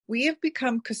we have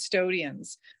become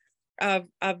custodians of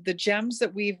the gems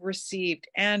that we've received.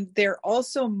 And they're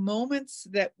also moments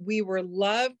that we were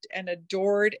loved and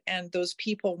adored, and those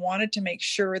people wanted to make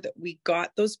sure that we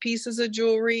got those pieces of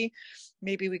jewelry.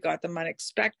 Maybe we got them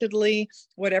unexpectedly,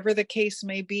 whatever the case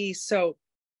may be. So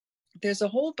there's a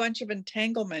whole bunch of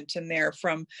entanglement in there,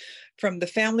 from the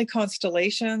family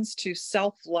constellations to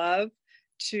self-love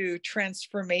to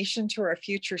transformation to our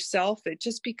future self. It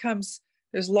just becomes,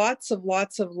 there's lots of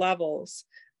levels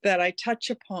that I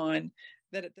touch upon.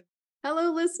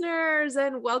 Hello, listeners,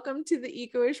 and welcome to the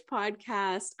Eco-ish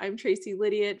podcast. I'm Tracy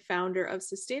Lydiot, founder of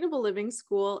Sustainable Living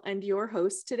School and your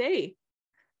host today.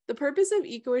 The purpose of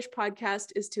Eco-ish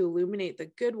podcast is to illuminate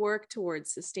the good work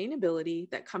towards sustainability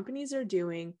that companies are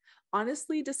doing,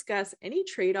 honestly discuss any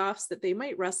trade-offs that they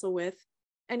might wrestle with,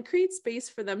 and create space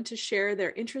for them to share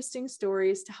their interesting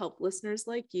stories to help listeners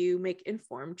like you make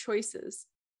informed choices.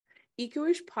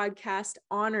 Eco-ish podcast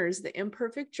honors the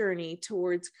imperfect journey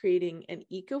towards creating an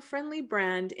eco-friendly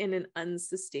brand in an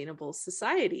unsustainable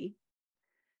society.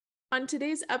 On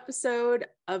today's episode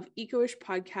of Eco-ish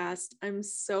podcast, I'm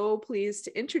so pleased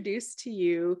to introduce to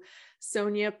you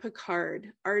Sonja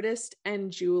Picard, artist and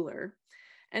jeweler.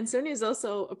 And Sonja is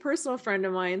also a personal friend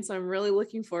of mine, so I'm really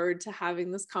looking forward to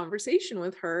having this conversation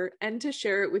with her and to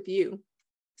share it with you.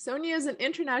 Sonja is an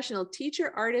international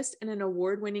teacher, artist, and an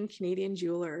award-winning Canadian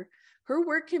jeweler. Her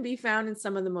work can be found in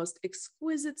some of the most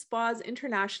exquisite spas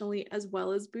internationally, as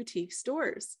well as boutique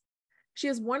stores. She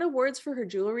has won awards for her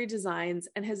jewelry designs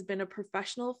and has been a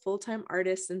professional full-time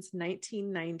artist since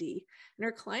 1990. And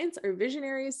her clients are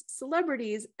visionaries,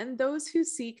 celebrities, and those who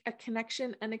seek a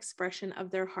connection and expression of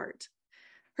their heart.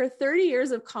 Her 30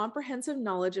 years of comprehensive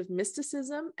knowledge of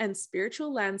mysticism and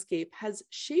spiritual landscape has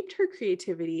shaped her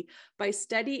creativity by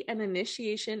study and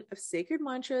initiation of sacred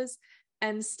mantras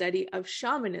and study of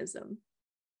shamanism.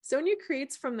 Sonja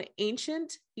creates from the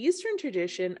ancient Eastern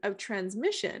tradition of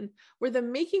transmission, where the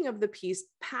making of the piece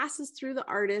passes through the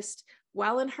artist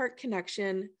while in heart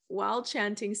connection, while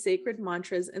chanting sacred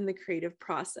mantras in the creative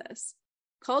process.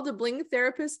 Called a bling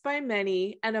therapist by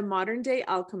many and a modern-day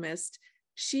alchemist,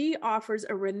 she offers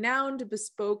a renowned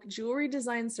bespoke jewelry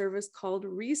design service called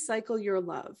Recycle Your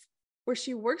Love, where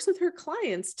she works with her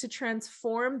clients to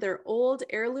transform their old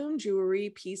heirloom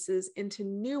jewelry pieces into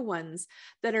new ones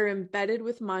that are embedded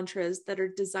with mantras that are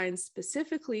designed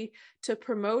specifically to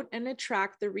promote and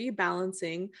attract the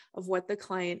rebalancing of what the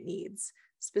client needs.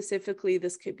 Specifically,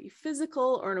 this could be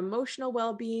physical or emotional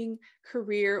well-being,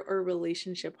 career, or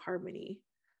relationship harmony.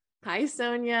 Hi,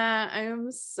 Sonja. I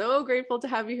am so grateful to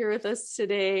have you here with us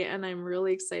today, and I'm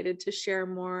really excited to share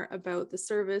more about the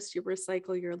service, you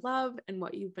Recycle Your Love, and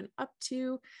what you've been up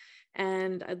to.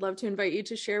 And I'd love to invite you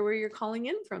to share where you're calling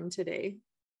in from today.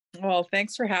 Well,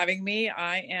 thanks for having me.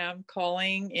 I am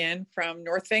calling in from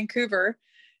North Vancouver,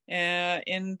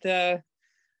 looking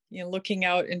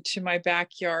out into my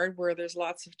backyard where there's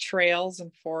lots of trails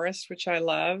and forests, which I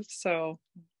love. So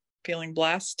feeling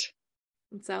blessed.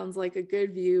 It sounds like a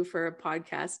good view for a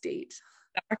podcast date.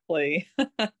 Exactly.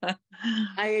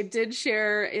 I did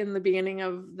share in the beginning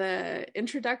of the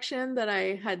introduction that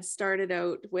I had started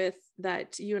out with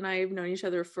that you and I have known each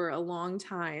other for a long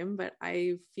time, but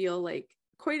I feel like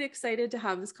quite excited to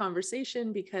have this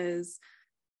conversation because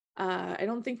I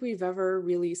don't think we've ever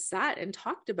really sat and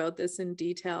talked about this in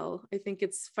detail. I think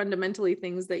it's fundamentally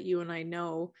things that you and I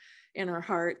know in our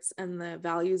hearts and the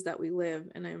values that we live.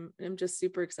 And I'm just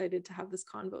super excited to have this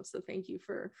convo. So thank you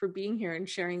for being here and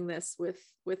sharing this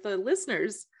with the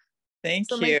listeners. Thank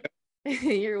you.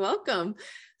 You're welcome.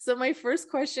 So my first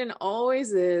question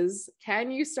always is,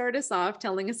 can you start us off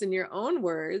telling us in your own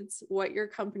words what your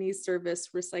company's service,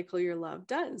 Recycle Your Love,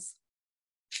 does?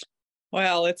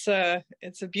 Well, it's a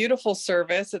beautiful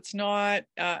service. It's not,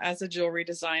 as a jewelry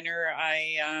designer,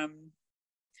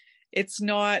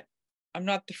 I'm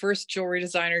not the first jewelry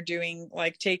designer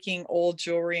taking old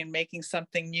jewelry and making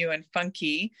something new and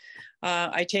funky.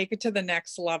 I take it to the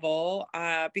next level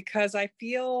because I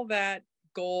feel that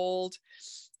gold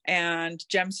and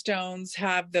gemstones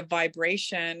have the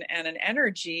vibration and an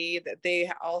energy that they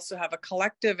also have a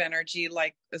collective energy,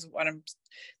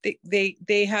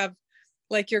 they have,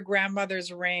 like your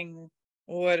grandmother's ring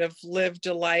would have lived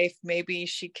a life. Maybe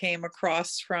she came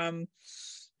across from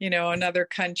another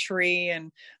country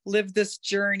and lived this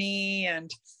journey.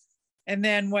 And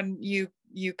then when you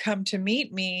come to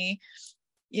meet me,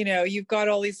 you've got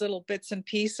all these little bits and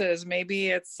pieces. Maybe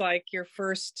it's like your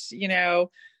first,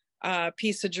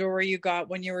 piece of jewelry you got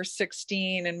when you were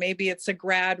 16, and maybe it's a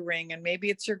grad ring, and maybe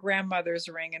it's your grandmother's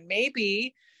ring, and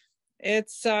maybe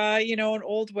It's an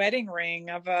old wedding ring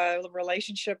of a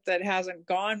relationship that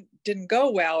didn't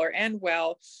go well or end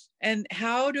well. And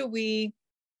how do we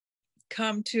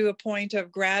come to a point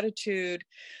of gratitude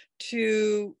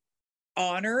to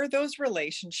honor those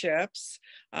relationships?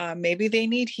 Maybe they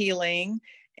need healing.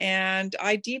 And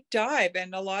I deep dive,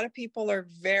 and a lot of people are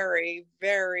very,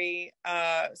 very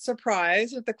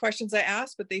surprised at the questions I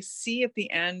ask, but they see at the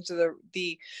end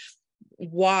the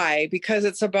why, because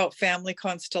it's about family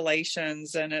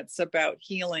constellations, and it's about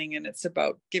healing, and it's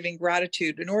about giving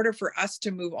gratitude in order for us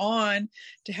to move on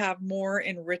to have more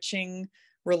enriching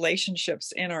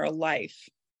relationships in our life.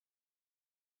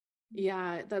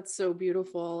 Yeah, that's so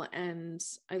beautiful. And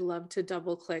I love to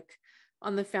double click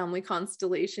on the family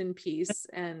constellation piece.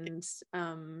 And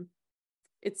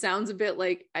it sounds a bit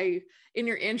like in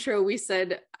your intro, we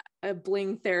said a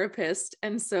bling therapist.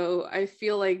 And so I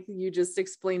feel like you just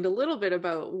explained a little bit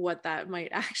about what that might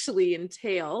actually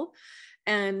entail.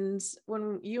 And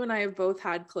when you and I have both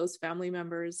had close family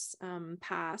members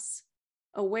pass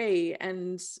away,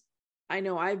 and I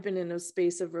know I've been in a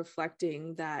space of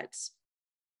reflecting that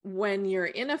when you're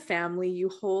in a family, you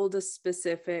hold a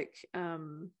specific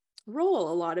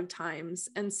role a lot of times.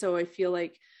 And so I feel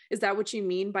like, is that what you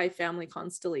mean by family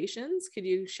constellations? Could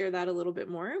you share that a little bit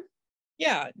more?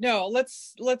 Yeah, no,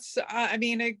 let's, I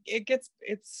mean,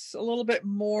 it's a little bit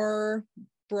more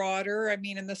broader. I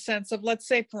mean, in the sense of, let's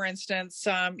say, for instance,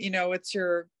 it's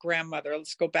your grandmother.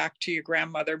 Let's go back to your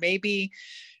grandmother. Maybe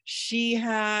she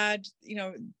had,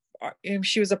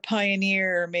 she was a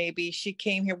pioneer. Maybe she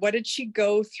came here. What did she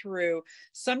go through?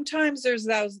 Sometimes there's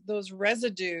those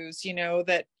residues,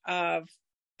 that of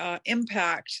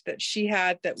impact that she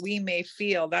had that we may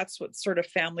feel. That's what sort of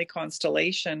family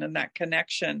constellation and that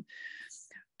connection.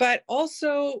 But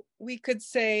also we could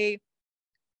say,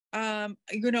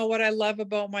 what I love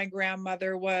about my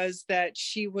grandmother was that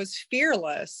she was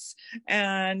fearless,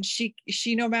 and she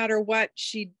no matter what,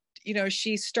 she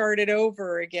started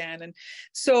over again. And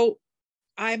so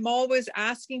I'm always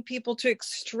asking people to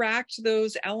extract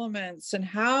those elements, and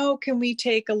how can we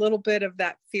take a little bit of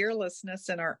that fearlessness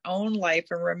in our own life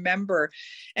and remember.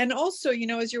 And also,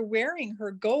 as you're wearing her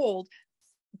gold,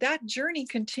 that journey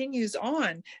continues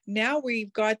on. Now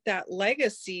we've got that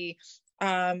legacy.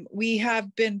 We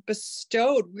have been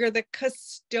bestowed. We're the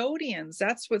custodians.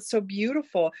 That's what's so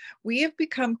beautiful. We have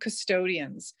become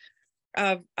custodians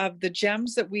of the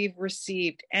gems that we've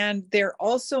received. And they're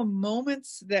also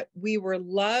moments that we were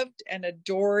loved and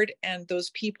adored, and those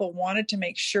people wanted to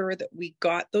make sure that we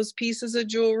got those pieces of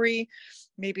jewelry.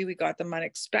 Maybe we got them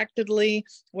unexpectedly,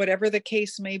 whatever the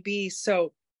case may be.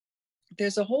 So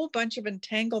there's a whole bunch of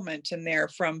entanglement in there,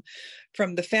 from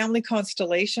the family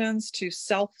constellations to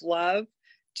self-love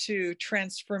to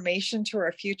transformation to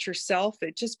our future self.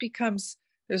 It just becomes,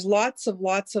 there's lots of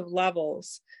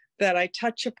levels that I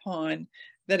touch upon,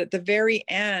 that at the very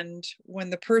end, when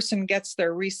the person gets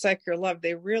their recycle your love,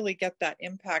 they really get that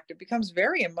impact. It becomes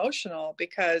very emotional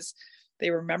because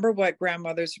they remember what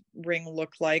grandmother's ring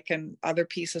looked like and other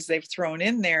pieces they've thrown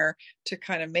in there to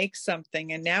kind of make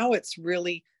something. And now it's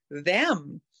really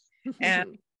them.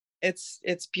 And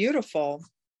it's beautiful.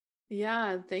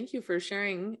 Yeah, thank you for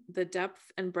sharing the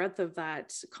depth and breadth of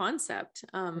that concept.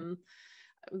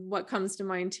 What comes to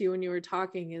mind too when you were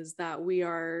talking is that we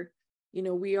are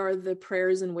the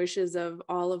prayers and wishes of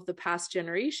all of the past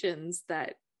generations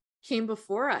that came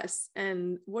before us.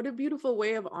 And what a beautiful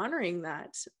way of honoring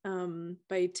that,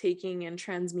 by taking and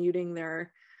transmuting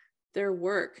their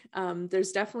work.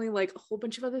 There's definitely like a whole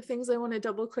bunch of other things I want to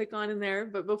double click on in there.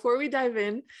 But before we dive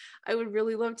in, I would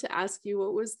really love to ask you,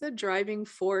 what was the driving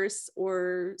force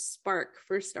or spark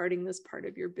for starting this part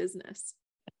of your business?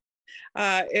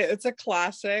 It's a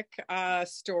classic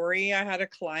story. I had a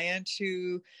client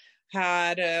who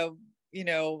had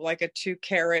like a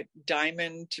 2-carat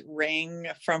diamond ring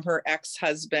from her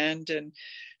ex-husband, and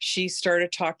she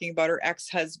started talking about her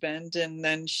ex-husband, and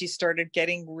then she started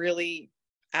getting really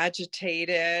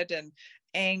agitated and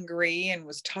angry and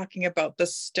was talking about the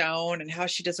stone and how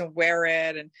she doesn't wear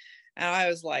it. And I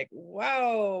was like,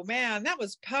 whoa, man, that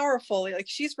was powerful. Like,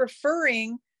 she's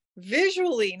referring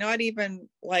visually, not even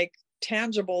like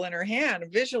tangible in her hand.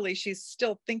 Visually, she's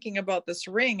still thinking about this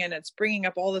ring, and it's bringing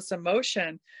up all this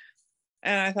emotion.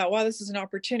 And I thought, wow, this is an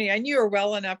opportunity. I knew her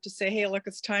well enough to say, hey, look,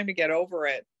 it's time to get over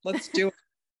it. Let's do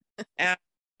it.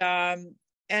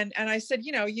 And I said,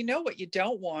 you know what you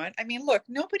don't want. I mean, look,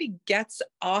 nobody gets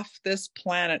off this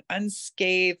planet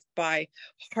unscathed by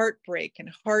heartbreak and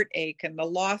heartache and the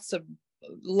loss of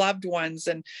loved ones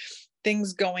and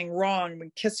things going wrong.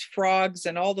 We kiss frogs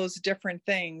and all those different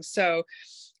things. So,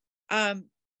 and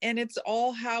it's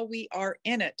all how we are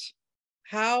in it,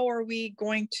 how are we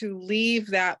going to leave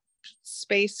that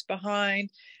space behind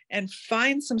and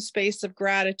find some space of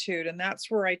gratitude? And that's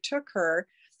where I took her.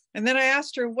 And then I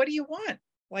asked her, what do you want?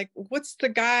 Like, what's the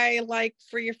guy like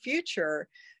for your future?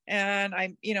 And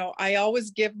I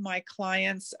always give my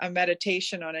clients a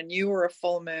meditation on a new or a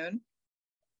full moon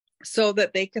so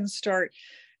that they can start.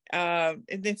 And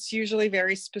it's usually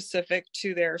very specific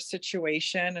to their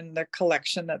situation and the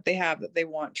collection that they have that they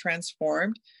want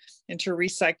transformed into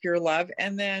Recycle Your Love.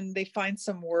 And then they find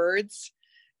some words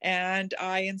and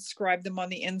I inscribe them on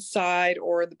the inside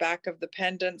or the back of the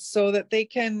pendant so that they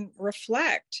can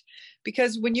reflect.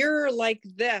 Because when you're like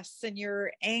this and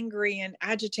you're angry and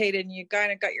agitated and you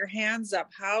kind of got your hands up,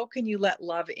 how can you let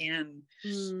love in?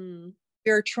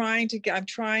 I'm trying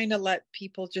to let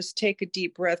people just take a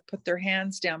deep breath, put their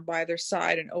hands down by their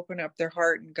side and open up their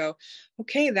heart and go,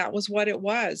 okay, that was what it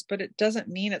was, but it doesn't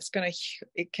mean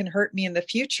it can hurt me in the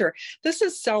future. This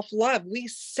is self-love. We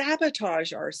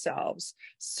sabotage ourselves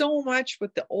so much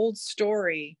with the old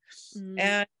story.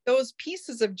 And those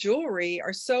pieces of jewelry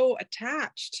are so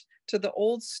attached to the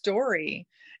old story.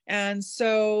 And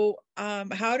so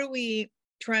how do we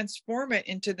transform it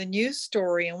into the new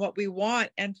story and what we want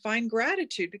and find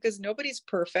gratitude? Because nobody's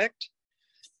perfect.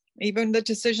 Even the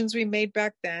decisions we made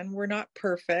back then were not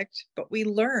perfect, but we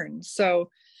learn. So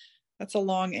that's a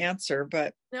long answer,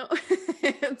 but no,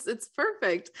 it's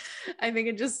perfect. I think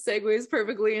it just segues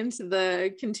perfectly into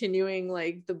the continuing,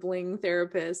 like the bling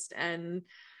therapist. And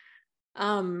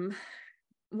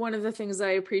one of the things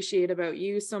I appreciate about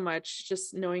you so much,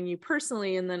 just knowing you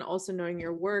personally, and then also knowing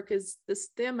your work, is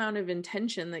the amount of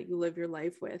intention that you live your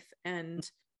life with. And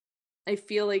I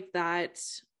feel like that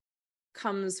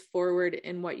comes forward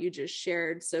in what you just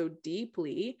shared so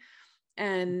deeply,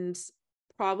 and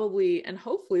probably and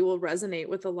hopefully will resonate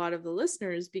with a lot of the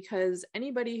listeners, because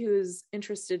anybody who's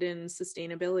interested in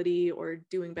sustainability or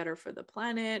doing better for the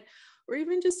planet, or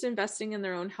even just investing in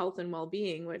their own health and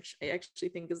well-being, which I actually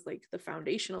think is like the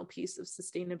foundational piece of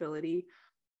sustainability,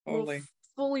 will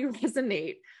fully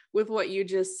resonate with what you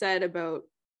just said about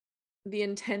the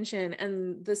intention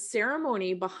and the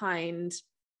ceremony behind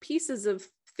pieces of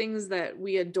things that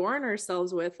we adorn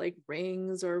ourselves with, like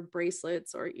rings or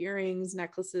bracelets or earrings,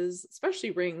 necklaces,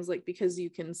 especially rings, like because you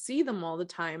can see them all the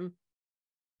time.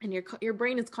 And your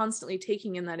brain is constantly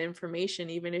taking in that information,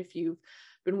 even if you've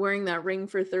been wearing that ring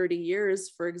for 30 years,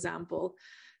 for example,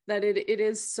 that it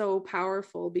is so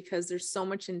powerful because there's so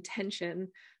much intention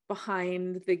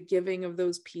behind the giving of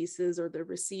those pieces or the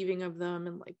receiving of them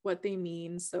and like what they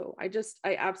mean. So I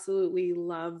absolutely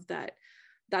love that.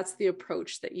 That's the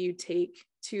approach that you take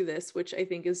to this, which I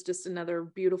think is just another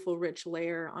beautiful, rich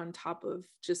layer on top of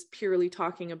just purely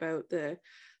talking about the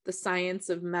science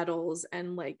of metals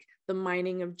and like the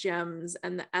mining of gems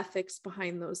and the ethics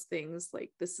behind those things.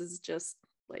 Like, this is just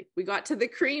like, we got to the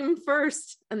cream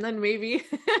first, and then maybe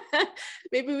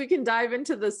we can dive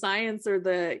into the science or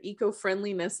the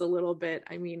eco-friendliness a little bit.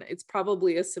 I mean, it's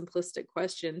probably a simplistic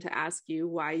question to ask you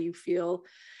why you feel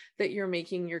that you're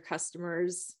making your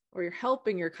customers, or you're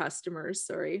helping your customers,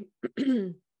 sorry,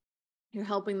 you're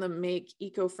helping them make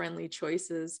eco-friendly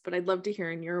choices. But I'd love to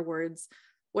hear in your words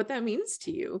what that means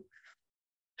to you.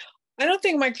 I don't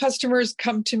think my customers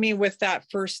come to me with that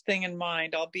first thing in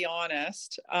mind. I'll be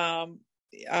honest.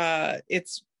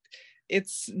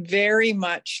 It's very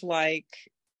much like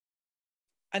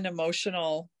an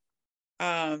emotional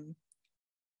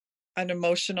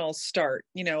start,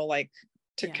 like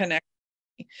to connect.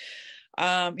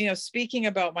 Speaking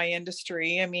about my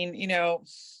industry, I mean,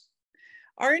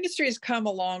 our industry has come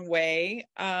a long way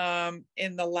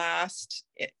in the last,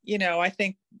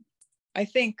 I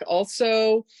think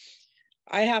also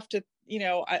I have to,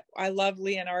 I love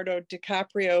Leonardo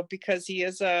DiCaprio because he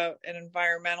is an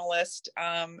environmentalist,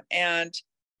 and,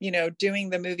 doing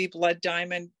the movie Blood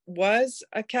Diamond was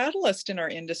a catalyst in our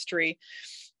industry.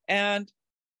 And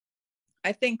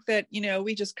I think that,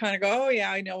 we just kind of go, oh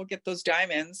yeah, I know, we'll get those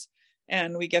diamonds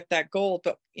and we get that gold.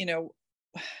 But,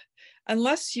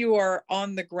 unless you are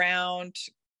on the ground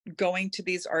going to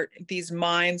these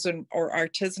mines or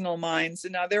artisanal mines,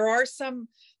 now there are some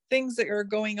things that are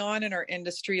going on in our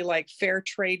industry, like fair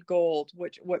trade gold,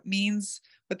 what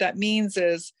that means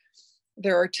is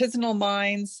there are artisanal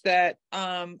mines that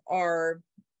are,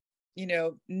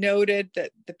 noted,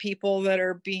 that the people that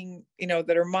are being,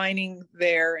 that are mining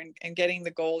there and getting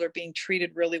the gold are being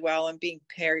treated really well and being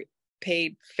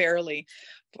paid fairly.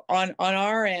 On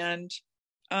our end,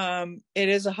 it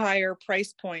is a higher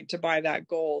price point to buy that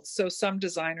gold. So some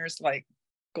designers like,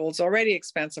 gold's already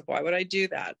expensive, why would I do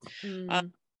that?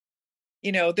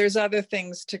 There's other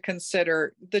things to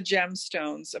consider. The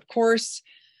gemstones, of course,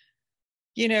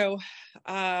 you know,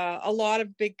 a lot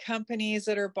of big companies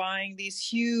that are buying these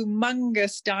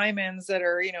humongous diamonds that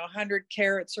are, 100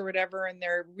 carats or whatever, and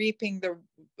they're reaping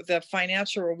the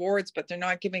financial rewards, but they're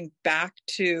not giving back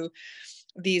to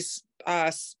these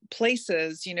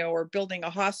places, or building a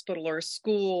hospital or a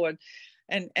school.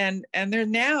 And they're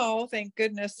now, thank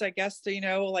goodness, I guess,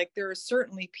 like there are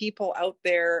certainly people out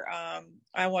there.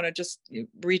 I want to just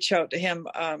reach out to him,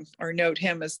 or note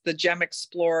him as the gem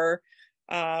explorer.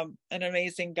 An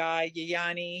amazing guy,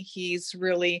 Yayani. He's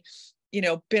really,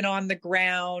 been on the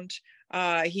ground.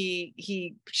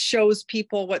 He shows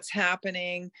people what's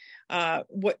happening,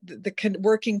 what the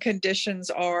working conditions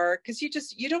are, because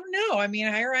you don't know. I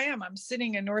mean, here I am. I'm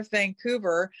sitting in North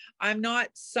Vancouver. I'm not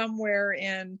somewhere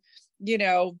in,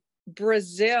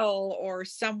 Brazil or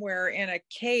somewhere in a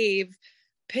cave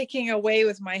picking away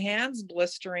with my hands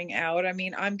blistering out. I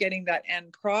mean, I'm getting that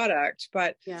end product,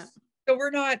 but yeah. So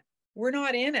we're not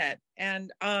in it.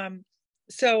 And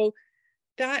so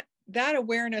that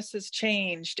awareness has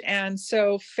changed. And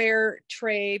so fair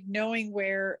trade, knowing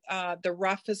where the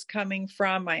rough is coming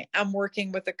from. I'm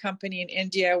working with a company in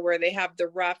India where they have the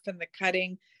rough and the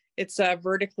cutting. It's a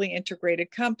vertically integrated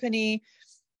company.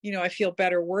 I feel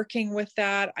better working with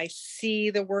that. I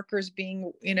see the workers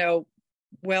being,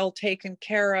 well taken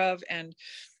care of, and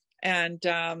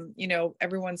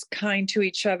everyone's kind to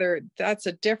each other. That's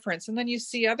a difference. And then you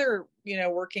see other,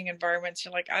 working environments.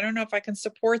 You're like, I don't know if I can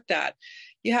support that.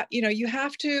 You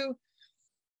have to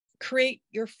create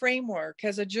your framework.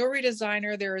 As a jewelry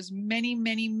designer, there is many,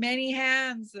 many, many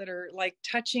hands that are like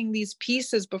touching these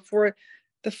pieces before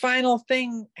the final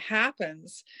thing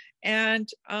happens. And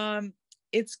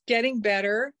it's getting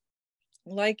better.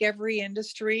 Like every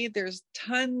industry, there's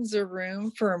tons of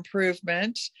room for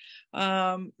improvement,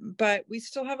 but we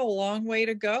still have a long way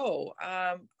to go.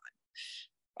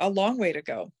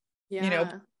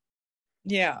 Yeah.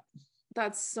 Yeah.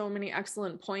 That's so many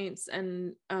excellent points.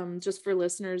 And just for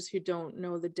listeners who don't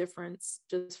know the difference,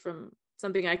 just from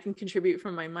something I can contribute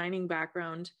from my mining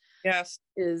background, yes,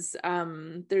 is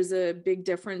there's a big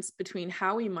difference between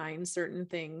how we mine certain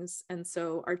things. And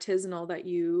so artisanal that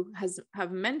you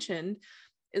have mentioned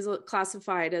is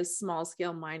classified as small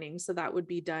scale mining. So that would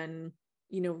be done,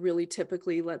 really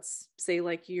typically, let's say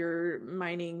like you're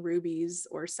mining rubies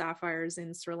or sapphires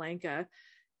in Sri Lanka.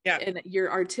 Yeah. And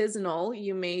you're artisanal,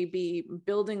 you may be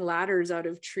building ladders out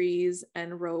of trees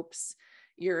and ropes.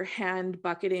 You're hand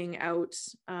bucketing out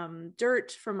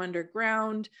dirt from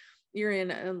underground. You're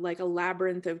in a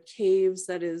labyrinth of caves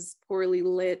that is poorly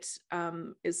lit,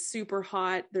 is super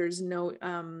hot. There's no,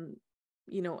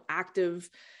 active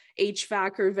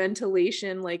HVAC or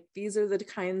ventilation. Like these are the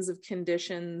kinds of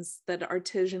conditions that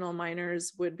artisanal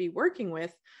miners would be working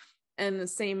with. And the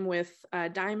same with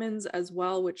diamonds as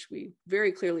well, which we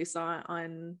very clearly saw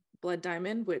on Blood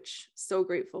Diamond, which so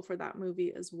grateful for that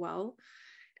movie as well.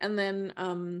 And then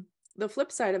the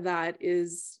flip side of that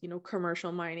is,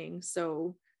 commercial mining.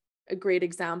 So a great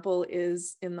example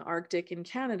is in the Arctic in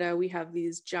Canada, we have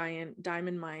these giant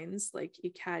diamond mines like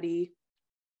Ekati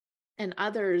and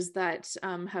others that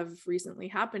have recently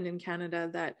happened in Canada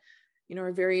that,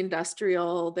 are very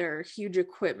industrial. They're huge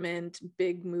equipment,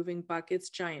 big moving buckets,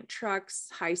 giant trucks,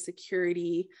 high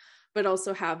security, but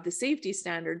also have the safety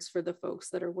standards for the folks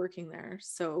that are working there.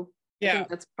 So I think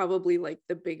that's probably like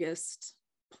the biggest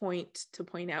point to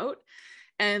point out.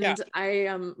 And I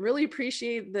really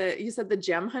appreciate you said the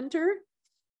gem hunter?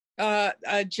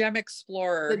 A gem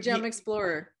explorer. The gem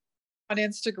explorer. On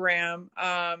Instagram.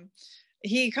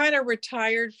 He kind of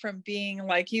retired from being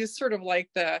like, he was sort of like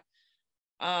the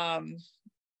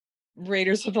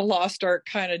Raiders of the Lost Ark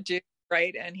kind of dude,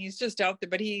 right? And he's just out there,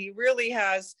 but he really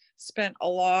has spent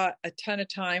a ton of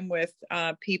time with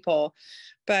people.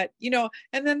 But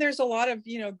and then there's a lot of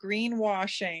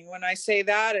greenwashing. When I say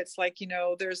that, it's like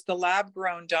there's the lab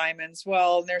grown diamonds.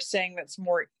 Well, they're saying that's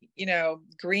more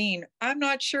green. I'm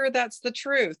not sure that's the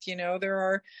truth. There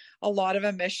are a lot of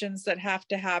emissions that have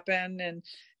to happen, and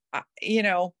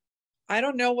I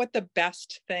don't know what the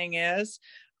best thing is.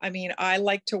 I mean, I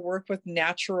like to work with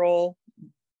natural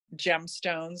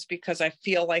gemstones because I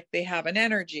feel like they have an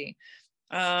energy.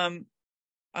 I'm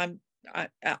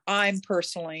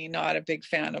personally not a big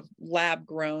fan of lab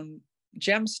grown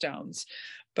gemstones,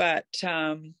 but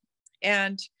and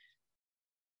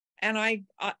I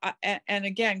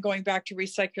again, going back to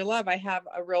Recycle Your Love, I have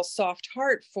a real soft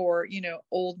heart for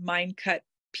old mine cut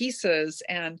pieces,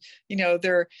 and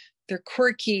they're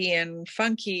quirky and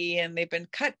funky, and they've been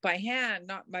cut by hand,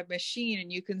 not by machine,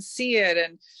 and you can see it.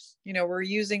 And we're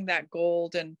using that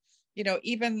gold, and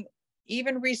even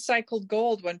recycled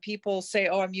gold. When people say,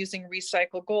 oh, I'm using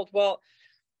recycled gold, well,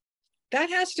 that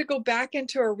has to go back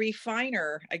into a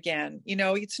refiner again.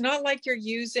 It's not like you're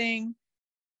using,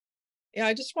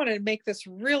 I just want to make this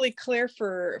really clear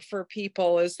for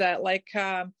people, is that like,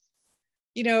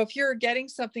 if you're getting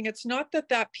something, it's not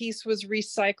that piece was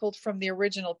recycled from the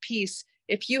original piece.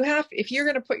 If you're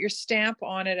going to put your stamp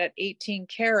on it at 18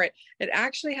 karat, it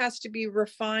actually has to be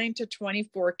refined to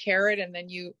 24 karat, and then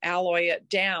you alloy it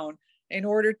down in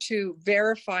order to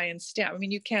verify and stamp. I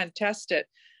mean, you can test it,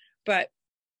 but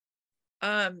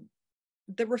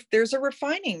there's a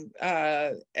refining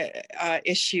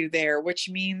issue there, which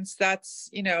means that's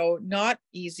not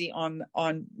easy on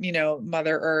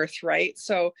Mother Earth, right?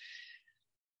 So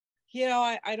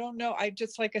I don't know. I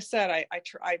just, like I said,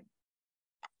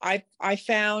 I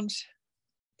found,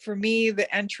 for me,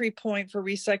 the entry point for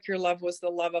Recycle Your Love was the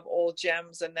love of old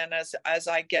gems. And then as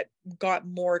I got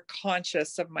more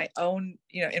conscious of my own,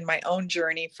 in my own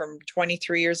journey from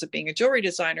 23 years of being a jewelry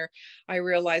designer, I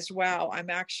realized, wow,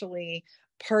 I'm actually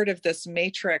part of this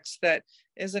matrix that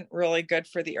isn't really good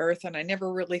for the earth. And I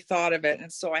never really thought of it.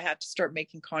 And so I had to start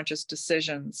making conscious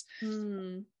decisions.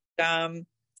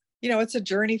 It's a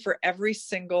journey for every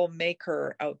single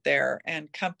maker out there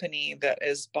and company that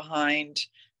is behind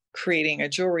creating a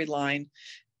jewelry line.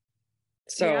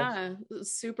 So yeah,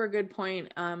 super good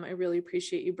point. I really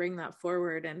appreciate you bringing that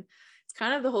forward. And it's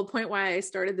kind of the whole point why I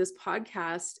started this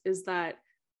podcast, is that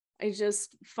I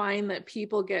just find that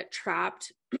people get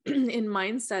trapped in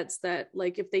mindsets that,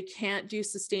 like, if they can't do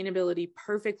sustainability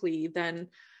perfectly, then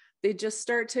they just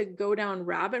start to go down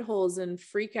rabbit holes and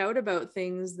freak out about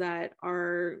things that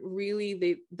are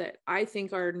really, that I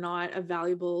think are not a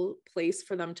valuable place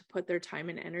for them to put their time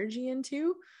and energy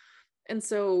into. And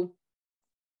so,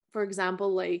 for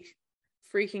example, like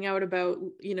freaking out about,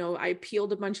 I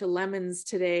peeled a bunch of lemons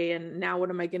today, and now what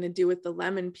am I going to do with the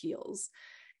lemon peels?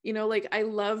 Like, I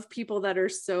love people that are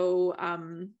so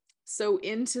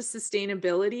into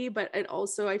sustainability, but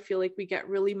I feel like we get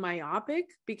really myopic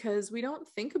because we don't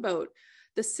think about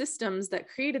the systems that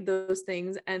created those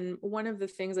things. And one of the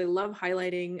things I love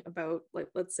highlighting about, like,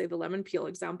 let's say the lemon peel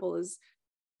example is,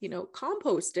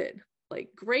 compost it. Like,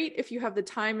 great if you have the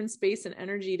time and space and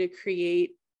energy to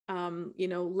create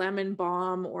lemon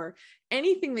balm or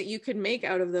anything that you could make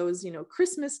out of those,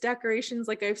 Christmas decorations.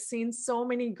 Like, I've seen so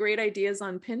many great ideas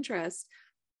on Pinterest.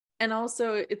 And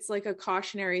also, it's like a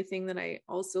cautionary thing that I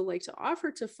also like to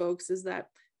offer to folks, is that,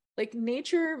 like,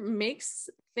 nature makes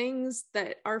things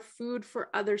that are food for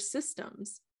other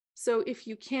systems. So if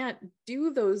you can't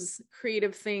do those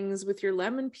creative things with your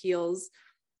lemon peels,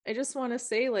 I just want to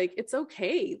say, like, it's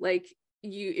okay. Like,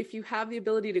 if you have the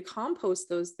ability to compost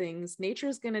those things, nature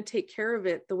is going to take care of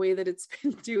it the way that it's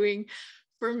been doing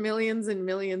for millions and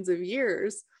millions of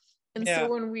years. And so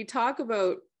when we talk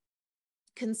about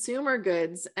consumer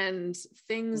goods and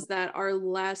things that are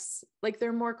less, like,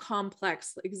 they're more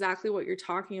complex, exactly what you're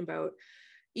talking about,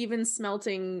 even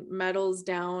smelting metals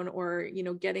down or,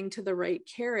 getting to the right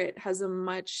carat has a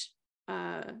much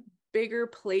bigger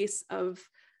place of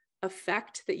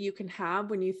effect that you can have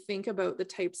when you think about the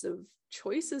types of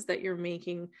choices that you're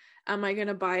making. Am I going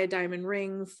to buy a diamond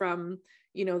ring from,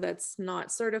 that's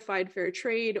not certified fair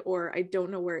trade, or I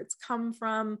don't know where it's come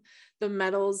from? The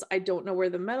metals, I don't know where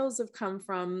the metals have come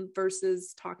from,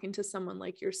 versus talking to someone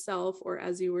like yourself, or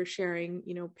as you were sharing,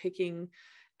 picking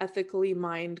ethically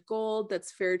mined gold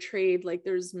that's fair trade. Like,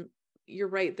 you're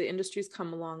right, the industry's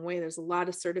come a long way. There's a lot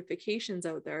of certifications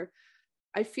out there.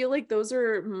 I feel like those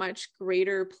are much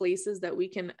greater places that we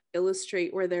can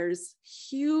illustrate where there's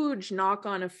huge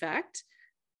knock-on effect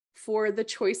for the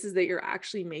choices that you're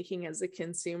actually making as a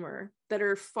consumer, that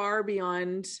are far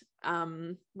beyond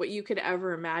what you could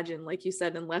ever imagine. Like you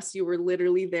said, unless you were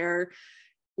literally there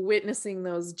witnessing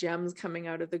those gems coming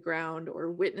out of the ground,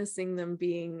 or witnessing them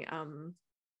being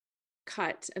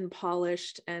cut and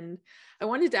polished. And I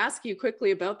wanted to ask you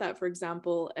quickly about that, for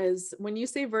example, as when you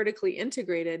say vertically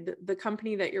integrated, the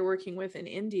company that you're working with in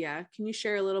India, can you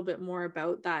share a little bit more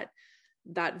about that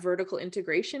vertical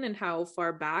integration, and how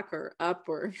far back or up,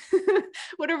 or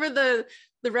whatever the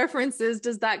reference is,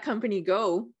 does that company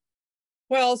go?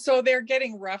 Well, so they're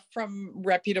getting rough from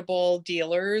reputable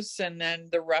dealers, and then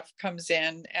the rough comes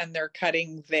in and they're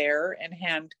cutting there, and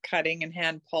hand cutting and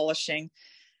hand polishing.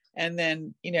 And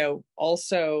then,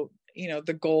 also,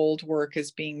 the gold work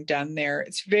is being done there.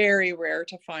 It's very rare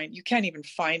to find. You can't even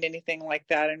find anything like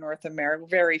that in North America.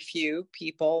 Very few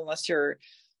people, unless you're,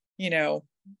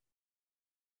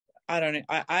 I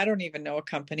don't even know a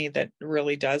company that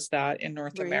really does that in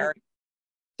North America.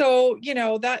 So,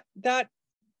 that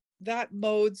that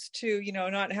modes to,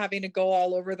 not having to go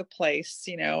all over the place,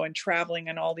 and traveling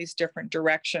in all these different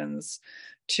directions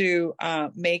to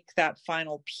make that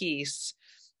final piece.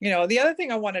 The other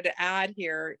thing I wanted to add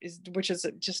here which is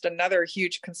just another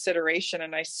huge consideration,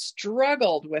 and I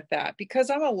struggled with that because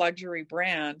I'm a luxury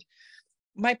brand.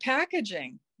 My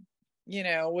packaging,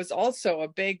 was also a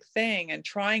big thing, and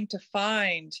trying to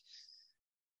find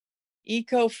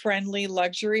eco-friendly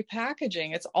luxury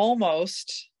packaging. It's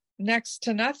almost next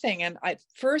to nothing. And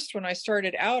first, when I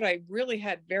started out, I really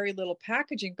had very little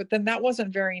packaging, but then that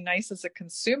wasn't very nice as a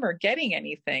consumer getting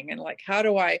anything. And like, how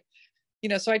do I,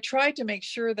 so I tried to make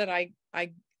sure that I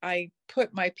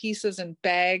put my pieces in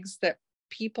bags that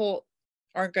people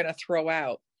aren't going to throw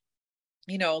out,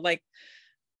 like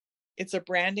it's a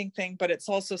branding thing, but it's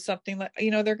also something that,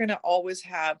 they're going to always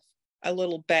have a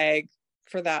little bag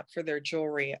for their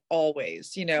jewelry,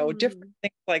 always, different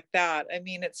things like that. I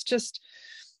mean, it's just,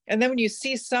 and then when you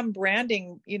see some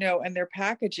branding, and their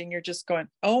packaging, you're just going,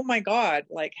 oh my God,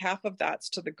 like half of that's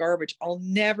to the garbage. I'll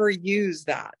never use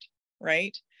that.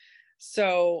 Right.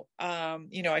 So,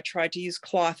 I tried to use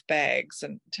cloth bags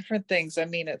and different things. I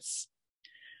mean, it's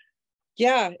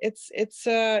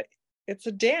a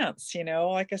dance,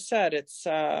 like I said, it's,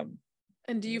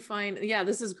 and do you find,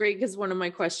 this is great, because one of my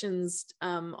questions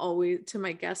always to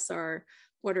my guests are,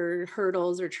 what are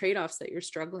hurdles or trade-offs that you're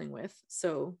struggling with?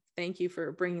 So thank you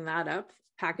for bringing that up.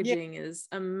 Packaging is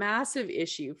a massive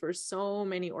issue for so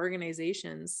many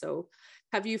organizations. So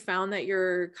have you found that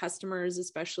your customers,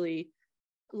 especially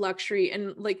luxury,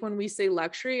 and like when we say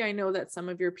luxury, I know that some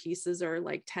of your pieces are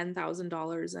like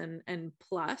 $10,000 and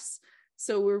plus.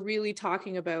 So we're really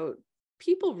talking about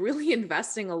people really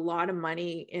investing a lot of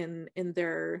money in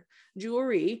their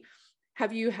jewelry.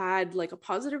 Have you had like a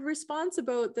positive response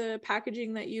about the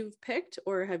packaging that you've picked,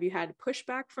 or have you had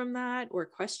pushback from that or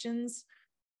questions?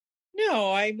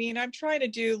 No, I mean, I'm trying to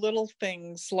do little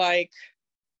things like,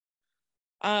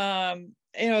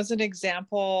 as an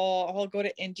example, I'll go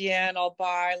to India and I'll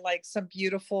buy like some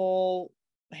beautiful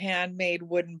handmade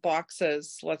wooden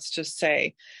boxes, let's just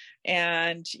say.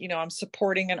 And, I'm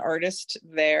supporting an artist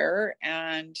there,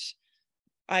 and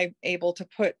I'm able to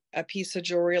put a piece of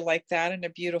jewelry like that in a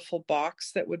beautiful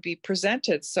box that would be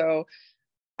presented. So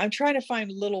I'm trying to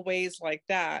find little ways like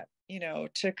that,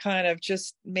 to kind of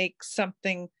just make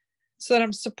something so that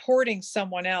I'm supporting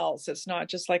someone else. It's not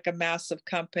just like a massive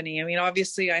company. I mean,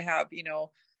 obviously I have,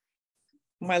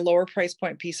 my lower price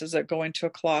point pieces that go into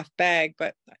a cloth bag,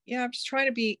 but I'm just trying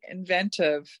to be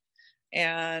inventive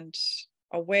and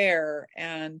aware,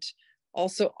 and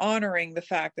also honoring the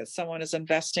fact that someone is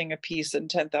investing a piece in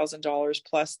 $10,000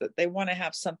 plus, that they want to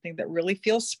have something that really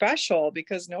feels special,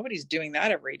 because nobody's doing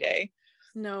that every day.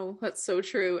 No, that's so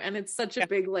true. And it's such a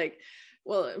big, like,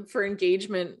 well, for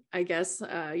engagement, I guess,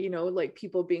 like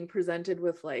people being presented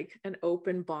with like an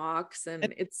open box,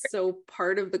 and it's so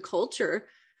part of the culture.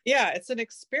 Yeah, it's an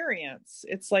experience.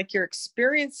 It's like you're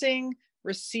experiencing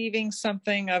receiving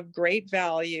something of great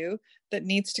value that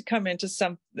needs to come into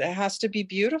that has to be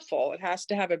beautiful. It has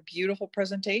to have a beautiful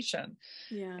presentation.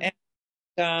 Yeah.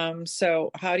 And so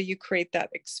how do you create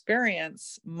that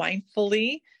experience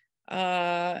mindfully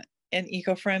and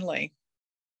eco-friendly?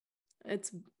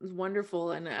 It's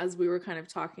wonderful. And as we were kind of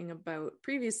talking about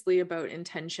previously about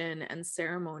intention and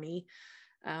ceremony,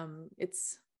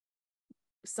 it's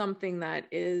something that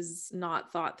is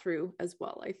not thought through as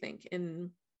well, I think,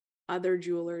 in other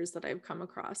jewelers that I've come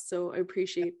across. So I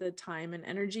appreciate the time and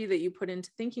energy that you put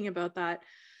into thinking about that,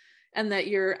 and that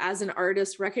you're, as an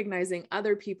artist, recognizing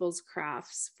other people's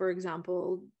crafts. For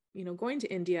example, going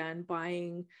to India and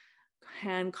buying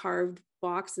hand carved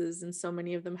boxes, and so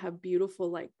many of them have beautiful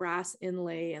like brass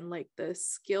inlay, and like the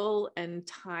skill and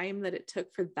time that it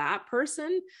took for that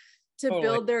person to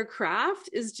build their craft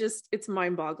is just, it's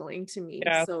mind boggling to me.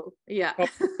 Yeah. So yeah,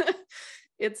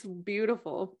 it's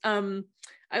beautiful.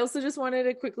 I also just wanted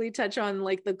to quickly touch on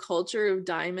like the culture of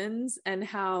diamonds, and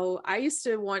how I used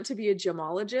to want to be a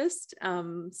gemologist.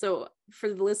 So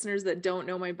for the listeners that don't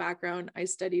know my background, I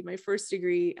studied my first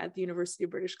degree at the University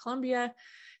of British Columbia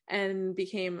and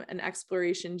became an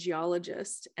exploration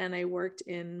geologist. And I worked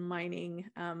in mining,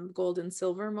 gold and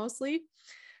silver mostly.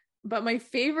 But my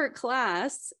favorite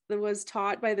class that was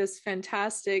taught by this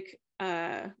fantastic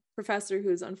professor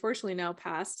who's unfortunately now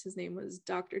passed. His name was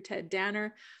Dr. Ted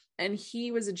Danner. And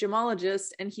he was a gemologist,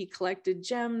 and he collected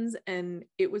gems. And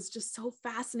it was just so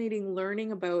fascinating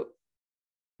learning about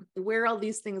where all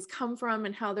these things come from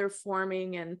and how they're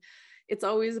forming. And it's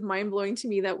always mind-blowing to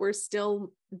me that we're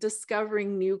still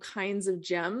discovering new kinds of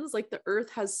gems. Like the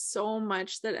earth has so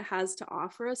much that it has to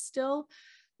offer us still.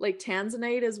 Like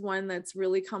tanzanite is one that's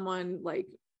really come on like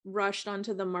rushed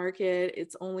onto the market.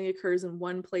 It's only occurs in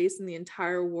one place in the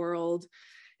entire world.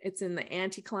 It's in the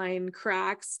anticline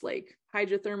cracks, like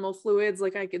hydrothermal fluids.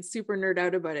 Like I could super nerd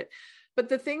out about it. But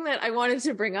the thing that I wanted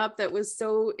to bring up that was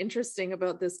so interesting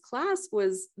about this class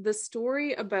was the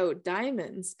story about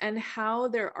diamonds and how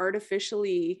they're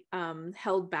artificially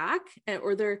held back,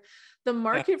 or the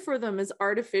market for them is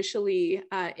artificially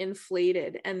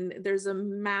inflated. And there's a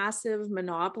massive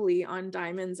monopoly on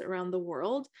diamonds around the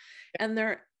world. And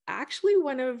they're actually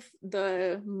one of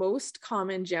the most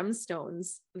common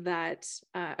gemstones that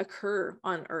occur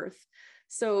on Earth.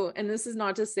 So, and this is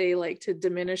not to say like to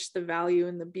diminish the value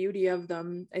and the beauty of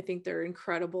them. I think they're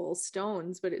incredible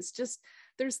stones, but it's just,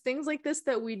 there's things like this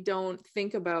that we don't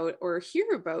think about or hear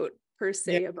about per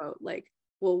se, about like,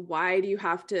 well, what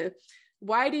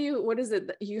is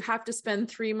it? You have to spend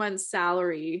 3 months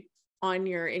salary on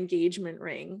your engagement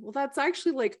ring. Well, that's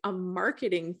actually like a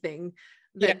marketing thing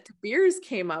that De Beers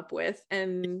came up with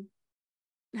and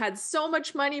had so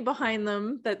much money behind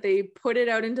them that they put it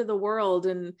out into the world.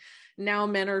 And now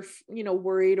men are,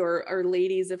 worried, or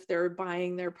ladies, if they're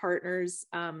buying their partner's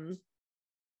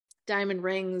diamond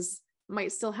rings,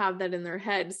 might still have that in their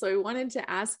head. So I wanted to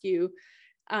ask you,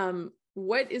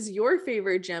 what is your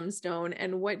favorite gemstone,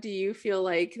 and what do you feel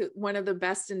like one of the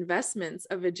best investments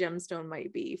of a gemstone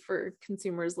might be for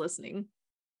consumers listening?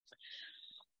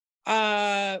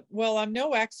 Well, I'm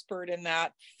no expert in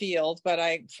that field, but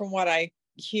from what I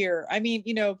hear, I mean,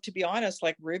 to be honest,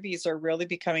 like rubies are really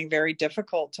becoming very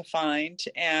difficult to find,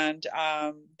 and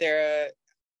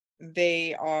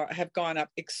they have gone up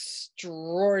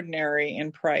extraordinary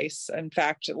in price. In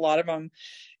fact, a lot of them,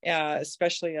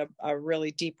 especially a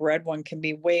really deep red one, can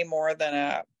be way more than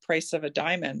a price of a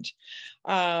diamond.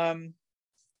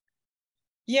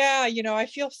 I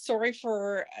feel sorry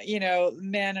for,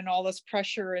 men and all this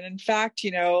pressure. And in fact,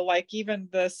 like even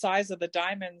the size of the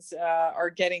diamonds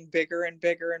are getting bigger and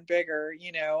bigger and bigger,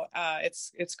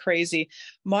 it's crazy.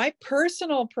 My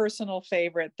personal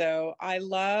favorite though,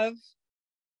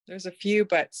 there's a few,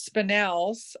 but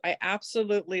spinels. I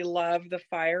absolutely love the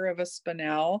fire of a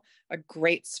spinel, a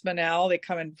great spinel. They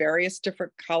come in various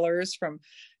different colors, from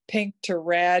pink to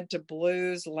red to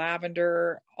blues,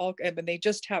 lavender, and they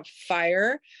just have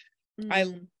fire. I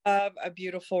love a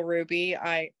beautiful ruby.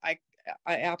 I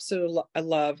absolutely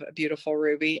love a beautiful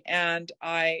ruby, and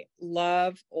I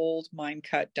love old mine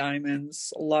cut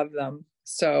diamonds. Love them.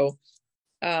 So,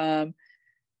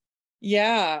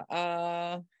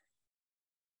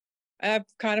 I've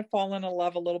kind of fallen in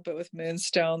love a little bit with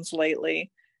moonstones lately,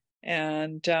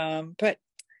 and but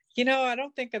I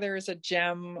don't think there is a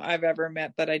gem I've ever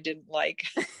met that I didn't like.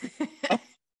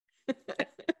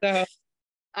 So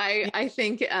I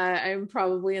think I'm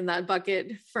probably in that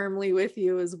bucket firmly with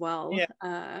you as well.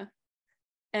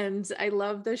 And I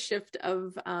love the shift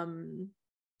of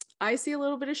I see a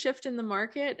little bit of shift in the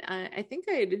market. I think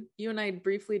you and I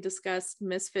briefly discussed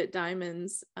Misfit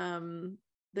Diamonds.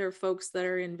 There are folks that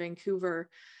are in Vancouver,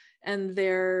 and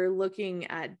they're looking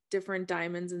at different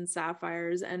diamonds and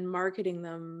sapphires and marketing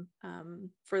them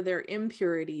for their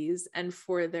impurities and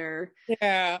for their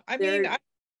I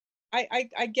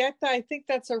get that. I think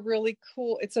that's a really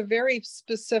cool, it's a very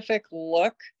specific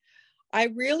look. I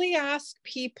really ask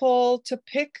people to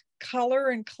pick color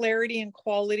and clarity and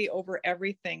quality over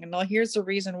everything. And now here's the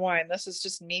reason why, and this is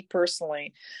just me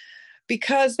personally,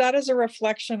 because that is a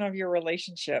reflection of your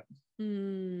relationship.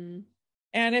 And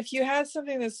if you have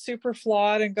something that's super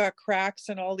flawed and got cracks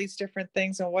and all these different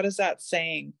things, and what is that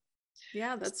saying?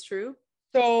 Yeah, that's true.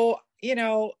 So,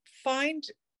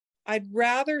 I'd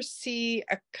rather see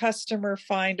a customer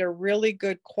find a really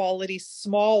good quality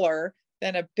smaller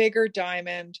than a bigger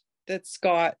diamond that's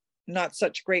got not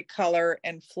such great color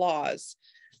and flaws.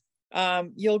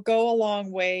 You'll go a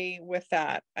long way with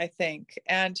that, I think.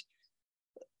 And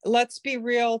let's be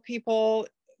real, people.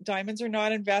 Diamonds are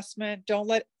not investment. Don't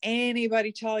let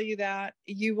anybody tell you that.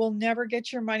 You will never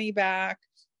get your money back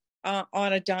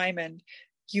on a diamond.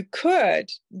 You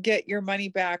could get your money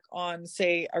back on,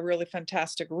 say, a really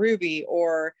fantastic ruby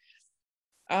or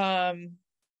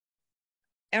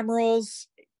emeralds,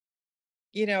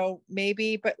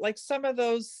 maybe. But like some of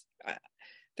those,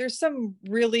 there's some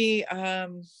really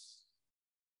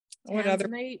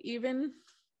Tanzanite even.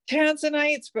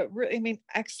 Tanzanites, but really,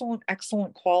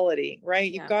 excellent quality,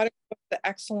 right? You've got to put the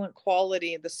excellent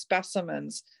quality, the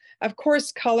specimens. Of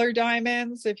course, color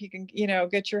diamonds, if you can,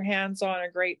 get your hands on a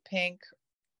great pink,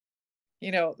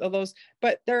 those,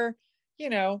 but they're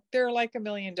like $1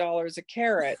 million a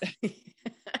carat.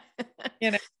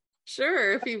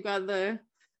 Sure, if you've got the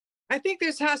I think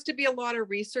there has to be a lot of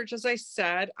research. As I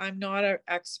said, I'm not an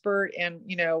expert in,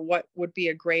 what would be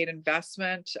a great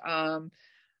investment.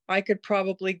 I could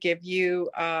probably give you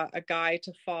a guy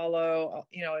to follow,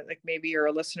 like maybe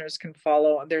your listeners can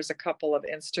follow. There's a couple of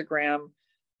Instagram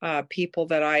people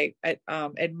that I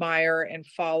admire and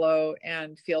follow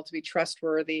and feel to be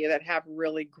trustworthy that have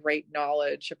really great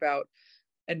knowledge about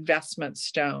investment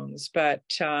stones. But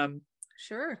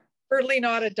sure. certainly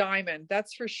not a diamond,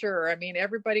 that's for sure. I mean,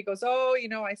 everybody goes, oh,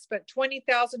 I spent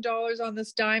 $20,000 on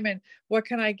this diamond. What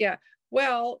can I get?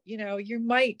 Well, you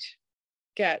might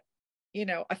get,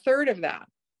 a third of that.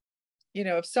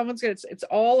 If someone's going to, it's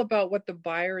all about what the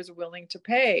buyer is willing to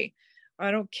pay.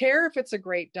 I don't care if it's a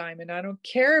great diamond. I don't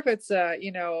care if it's a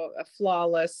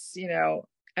flawless,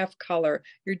 F color.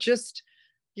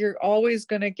 You're always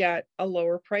going to get a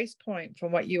lower price point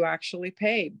from what you actually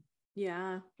paid.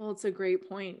 Yeah. Well, it's a great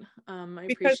point. I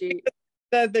Because appreciate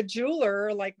the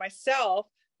jeweler like myself,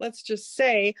 let's just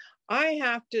say I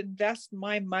have to invest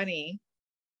my money.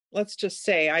 Let's just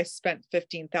say I spent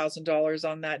 $15,000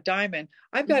 on that diamond.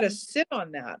 I've got to sit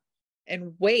on that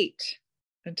and wait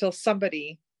until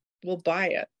somebody will buy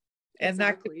it. And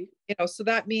exactly. so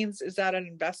that means, is that an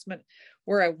investment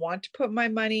where I want to put my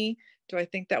money? Do I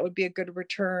think that would be a good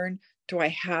return? Do I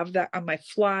have that on my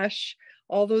flush?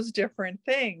 All those different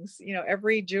things.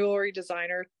 Every jewelry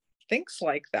designer thinks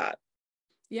like that.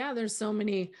 Yeah, there's so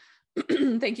many.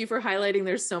 Thank you for highlighting.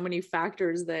 There's so many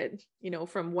factors that,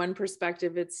 from one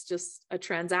perspective, it's just a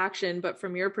transaction, but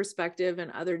from your perspective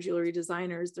and other jewelry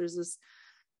designers, there's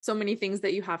so many things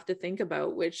that you have to think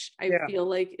about, which I feel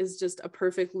like is just a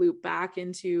perfect loop back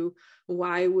into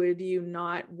why would you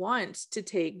not want to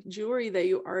take jewelry that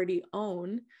you already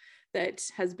own that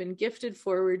has been gifted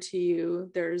forward to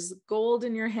you? There's gold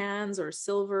in your hands or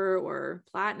silver or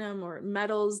platinum or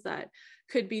metals that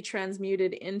could be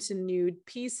transmuted into new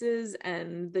pieces,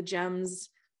 and the gems,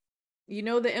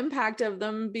 the impact of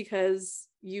them because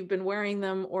you've been wearing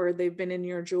them or they've been in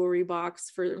your jewelry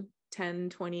box for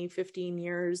 10, 20, 15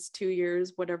 years, 2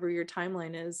 years, whatever your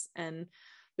timeline is. And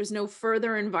there's no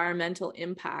further environmental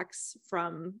impacts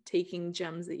from taking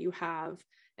gems that you have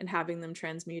and having them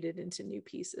transmuted into new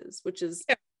pieces, which is...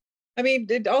 Yeah. I mean,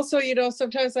 it also,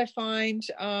 sometimes I find,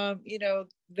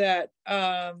 that,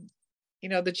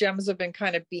 the gems have been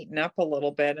kind of beaten up a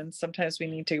little bit, and sometimes we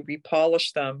need to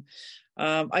repolish them.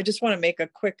 I just want to make a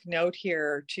quick note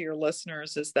here to your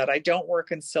listeners is that I don't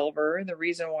work in silver. And the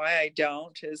reason why I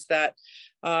don't is that,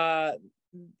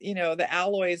 the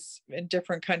alloys in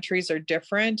different countries are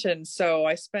different. And so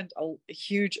I spent a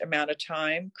huge amount of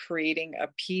time creating a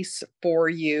piece for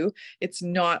you. It's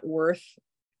not worth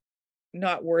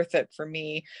it for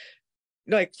me,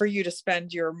 like for you to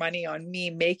spend your money on me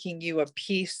making you a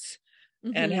piece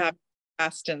and have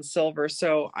cast in silver.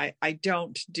 So I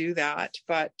don't do that,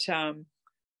 but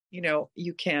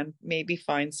you can maybe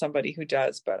find somebody who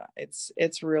does, but it's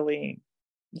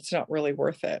not really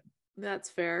worth it. That's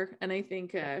fair. And I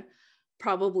think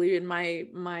probably in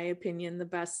my opinion, the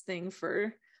best thing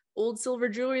for old silver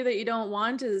jewelry that you don't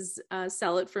want is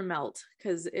sell it for melt,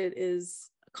 because it is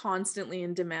constantly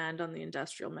in demand on the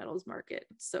industrial metals market.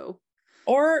 So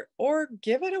or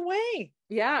give it away.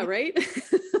 Yeah, right.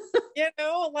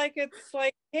 Like it's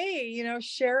like, hey,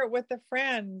 share it with a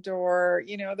friend, or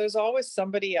there's always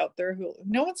somebody out there who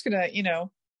no one's gonna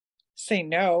say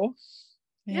no.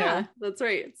 Yeah, that's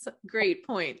right. It's a great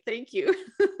point. Thank you.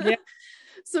 Yeah.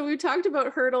 So we talked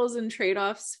about hurdles and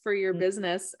trade-offs for your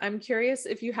business. I'm curious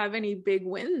if you have any big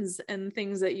wins and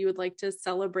things that you would like to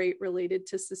celebrate related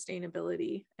to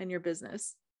sustainability and your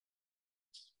business.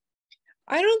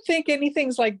 I don't think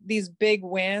anything's like these big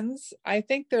wins. I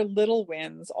think they're little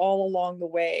wins all along the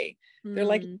way. They're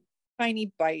like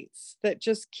tiny bites that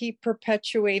just keep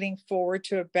perpetuating forward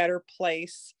to a better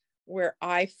place where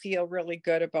I feel really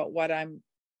good about what I'm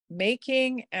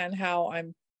making and how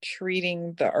I'm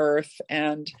treating the earth.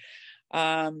 And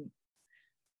I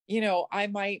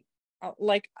might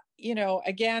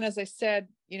again, as I said,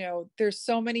 there's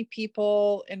so many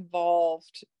people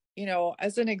involved.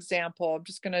 As an example, I'm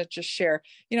just going to share,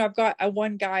 I've got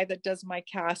one guy that does my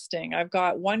casting. I've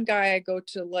got one guy I go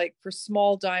to like for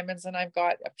small diamonds, and I've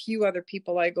got a few other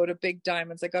people I go to big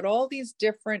diamonds. I got all these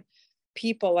different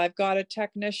people. I've got a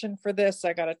technician for this.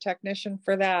 I got a technician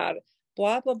for that,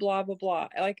 blah, blah, blah, blah, blah,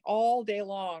 like all day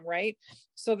long. Right.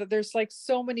 So that there's like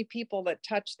so many people that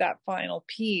touch that final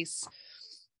piece.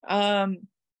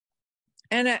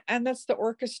 And that's the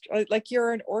orchestra, like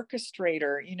you're an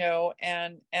orchestrator,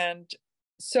 and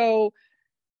so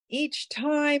each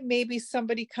time maybe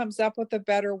somebody comes up with a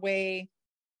better way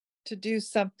to do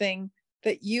something,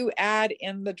 that you add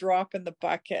in the drop in the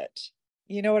bucket,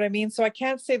 You know what I mean? So I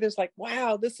can't say there's like,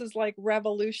 wow, this is like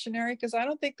revolutionary, because I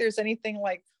don't think there's anything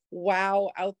like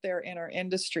wow out there in our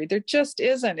industry. There just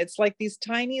isn't. It's like these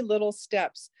tiny little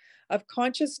steps of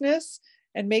consciousness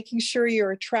and making sure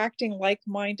you're attracting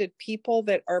like-minded people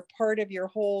that are part of your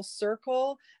whole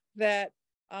circle, that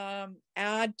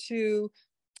add to,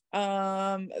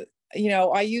 I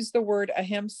use the word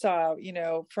ahimsa,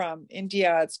 from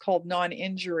India. It's called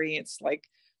non-injury. It's like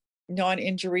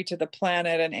non-injury to the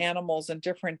planet and animals and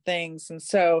different things. And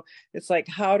so it's like,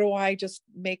 how do I just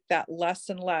make that less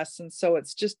and less? And so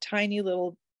it's just tiny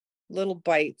little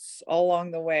bites all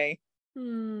along the way.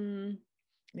 I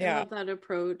Yeah. love that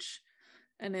approach.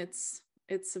 And it's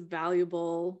a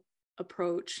valuable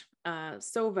approach,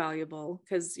 so valuable,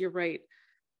 because you're right.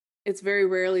 It's very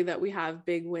rarely that we have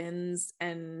big wins,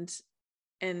 and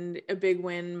a big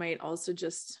win might also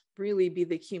just really be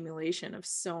the accumulation of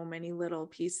so many little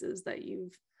pieces that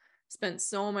you've spent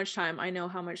so much time. I know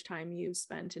how much time you've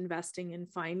spent investing in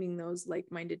finding those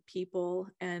like-minded people,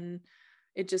 and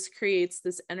it just creates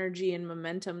this energy and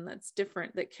momentum that's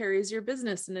different, that carries your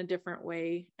business in a different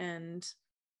way. And,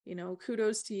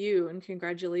 kudos to you and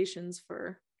congratulations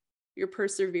for your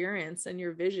perseverance and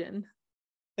your vision.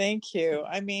 Thank you.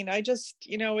 I mean, I just,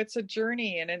 it's a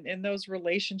journey, and in those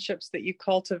relationships that you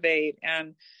cultivate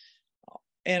and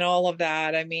all of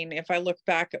that. I mean, if I look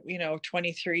back at,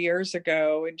 23 years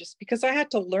ago, and just because I had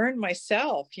to learn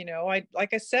myself,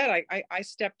 like I said, I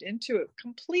stepped into it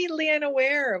completely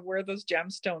unaware of where those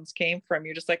gemstones came from.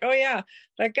 You're just like, oh yeah,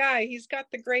 that guy, he's got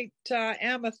the great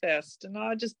amethyst, and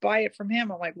I'll just buy it from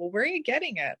him. I'm like, well, where are you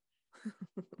getting it?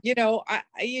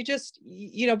 You just,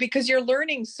 because you're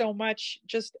learning so much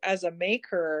just as a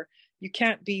maker, you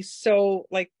can't be so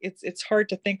like, it's hard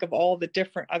to think of all the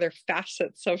different other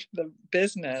facets of the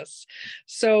business.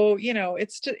 So,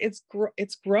 it's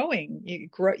growing.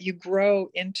 You grow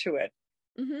into it.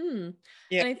 Mm-hmm.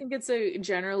 Yeah. And I think it's a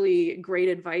generally great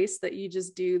advice that you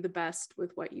just do the best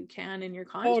with what you can in your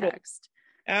context.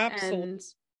 Absolutely.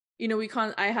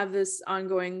 And I have this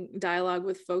ongoing dialogue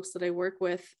with folks that I work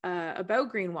with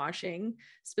about greenwashing,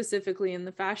 specifically in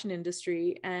the fashion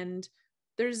industry. And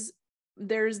there's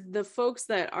the folks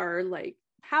that are like,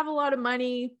 have a lot of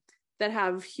money, that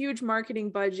have huge marketing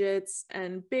budgets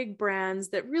and big brands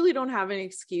that really don't have an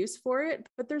excuse for it.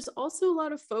 But there's also a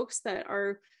lot of folks that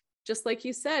are, just like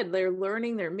you said, they're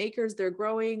learning, they're makers, they're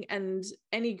growing, and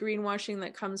any greenwashing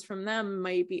that comes from them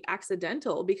might be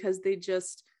accidental because they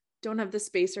just don't have the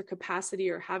space or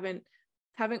capacity, or haven't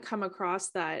come across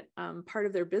that part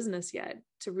of their business yet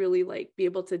to really like be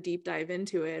able to deep dive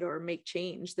into it or make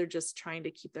change. They're just trying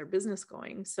to keep their business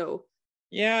going. So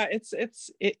yeah,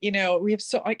 we have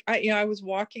so like I was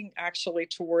walking actually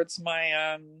towards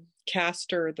my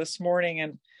caster this morning,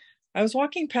 and I was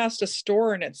walking past a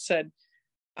store, and it said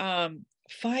 5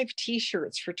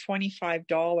 t-shirts for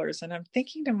 $25, and I'm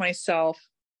thinking to myself,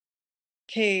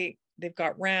 okay, they've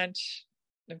got rent,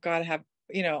 they've got to have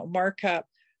markup.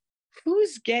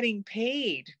 Who's getting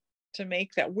paid to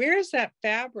make that? Where's that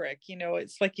fabric?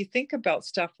 It's like, you think about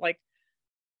stuff like,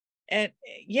 and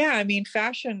yeah, I mean,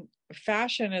 fashion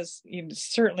is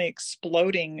certainly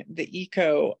exploding the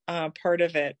eco part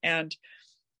of it. And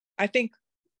I think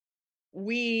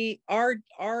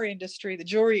our industry, the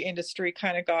jewelry industry,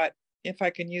 kind of got, if I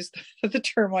can use the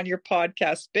term on your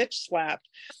podcast, bitch slapped.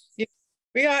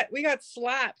 We got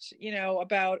slapped,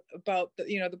 about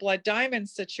the blood diamond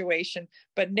situation.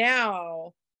 But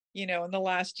now, in the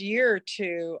last year or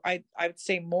two, I would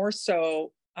say more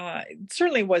so. It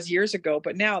certainly was years ago,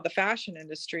 but now the fashion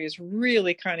industry is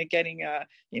really kind of getting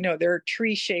their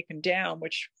tree shaken down,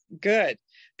 which good,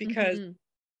 because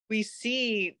we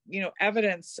see,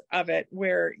 evidence of it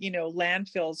where,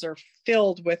 landfills are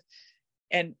filled with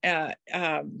and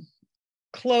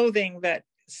clothing that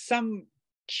some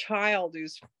child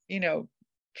who's,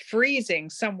 freezing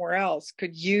somewhere else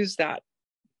could use that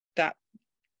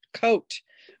coat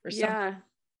or something.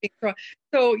 Yeah.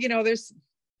 So,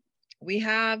 we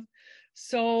have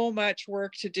so much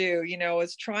work to do,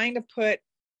 is trying to put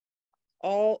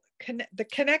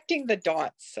connecting the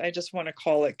dots. I just want to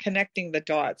call it connecting the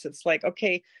dots. It's like,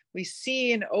 okay, we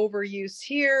see an overuse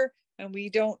here, and we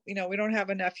don't have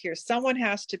enough here. Someone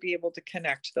has to be able to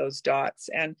connect those dots.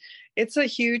 And it's a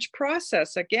huge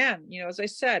process. Again, as I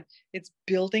said, it's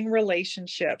building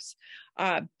relationships,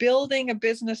 building a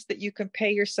business that you can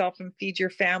pay yourself and feed your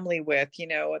family with,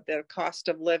 at the cost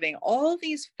of living, all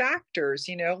these factors,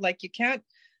 like you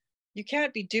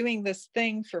can't be doing this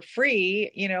thing for free,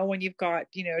 when you've got,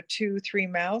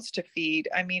 2-3 mouths to feed.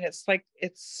 I mean, it's like,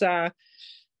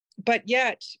 but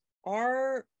yet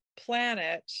our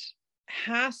planet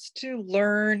has to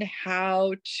learn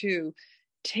how to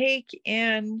take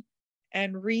in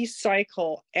and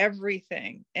recycle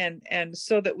everything, and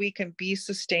so that we can be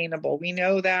sustainable. We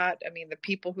know that. I mean, the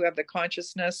people who have the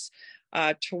consciousness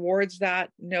towards that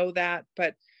know that,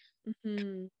 but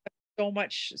Mm-hmm. so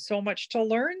much to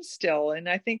learn still. And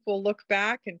I think we'll look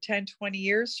back in 10, 20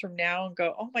 years from now and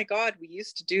go, oh my God, we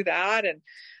used to do that. And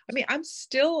I mean, I'm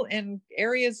still in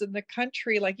areas in the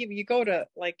country, like if you go to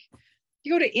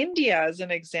India as an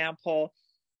example,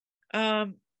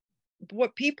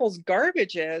 what people's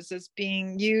garbage is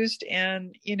being used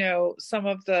in, some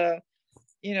of the,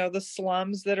 the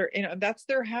slums that are, that's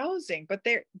their housing, but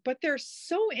they're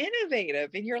so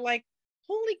innovative, and you're like,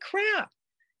 holy crap,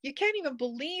 you can't even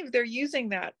believe they're using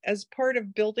that as part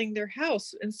of building their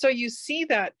house. And so you see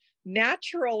that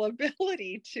natural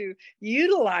ability to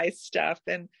utilize stuff.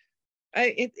 And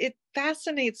it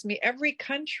fascinates me. Every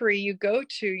country you go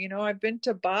to, I've been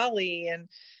to Bali, and,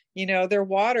 their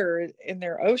water in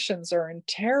their oceans are in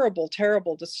terrible,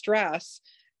 terrible distress.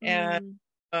 And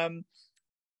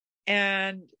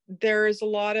there's a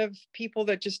lot of people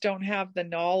that just don't have the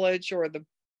knowledge,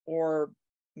 or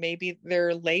maybe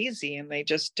they're lazy and they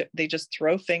just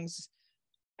throw things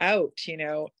out.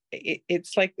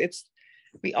 It's like,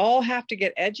 we all have to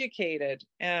get educated,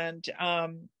 and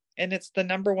it's the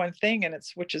number one thing, and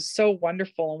which is so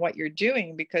wonderful in what you're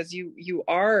doing, because you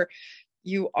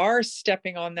are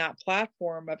stepping on that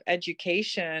platform of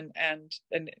education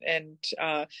and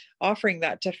offering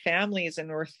that to families, and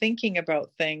we're thinking about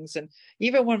things. And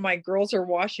even when my girls are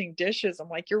washing dishes, I'm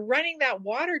like, you're running that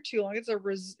water too long. It's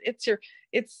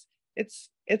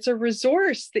a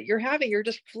resource that you're having. You're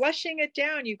just flushing it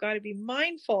down. You got to be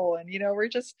mindful. And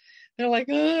they're like,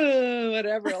 oh,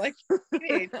 whatever. Like,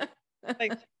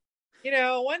 like,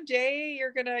 one day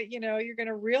you're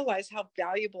gonna realize how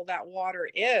valuable that water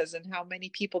is, and how many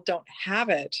people don't have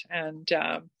it. And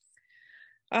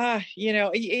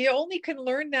you only can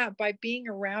learn that by being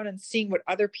around and seeing what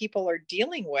other people are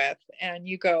dealing with. And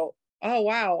you go, oh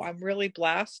wow, I'm really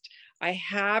blessed. I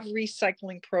have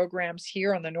recycling programs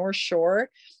here on the North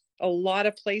Shore. A lot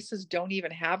of places don't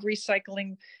even have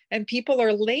recycling, and people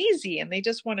are lazy and they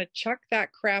just want to chuck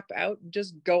that crap out and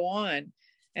just go on.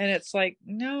 And it's like,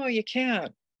 no, you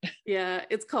can't. Yeah,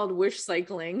 it's called wish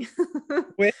cycling.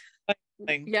 Wish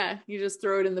cycling. Yeah, you just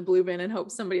throw it in the blue bin and hope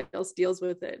somebody else deals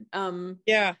with it.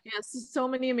 So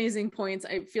many amazing points.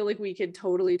 I feel like we could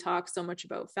totally talk so much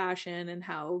about fashion, and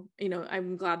how,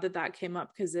 I'm glad that came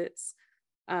up, because it's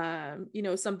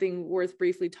something worth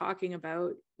briefly talking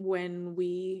about.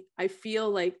 I feel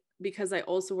like, because I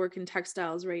also work in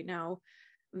textiles right now,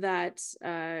 that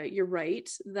you're right,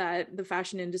 that the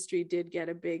fashion industry did get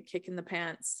a big kick in the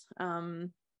pants,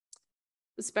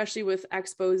 especially with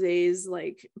exposés,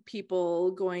 like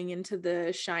people going into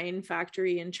the Shine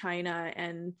factory in China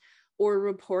or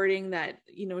reporting that,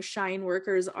 Shine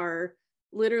workers are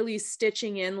literally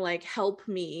stitching in like help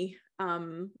me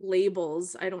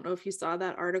labels. I don't know if you saw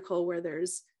that article where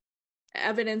there's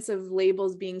evidence of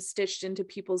labels being stitched into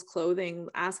people's clothing,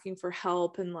 asking for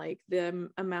help, and like the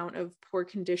amount of poor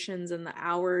conditions and the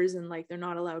hours, and like they're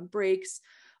not allowed breaks,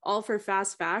 all for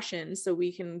fast fashion. So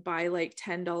we can buy like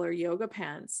 $10 yoga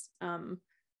pants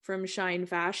from Shine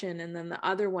Fashion. And then the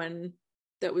other one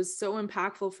that was so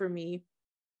impactful for me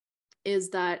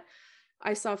is that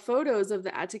I saw photos of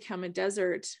the Atacama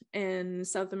Desert in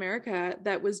South America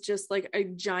that was just like a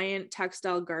giant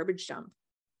textile garbage dump.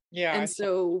 Yeah. And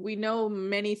so we know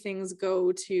many things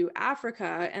go to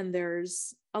Africa, and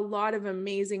there's a lot of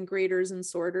amazing graders and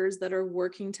sorters that are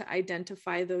working to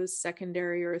identify those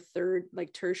secondary or third,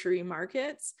 like tertiary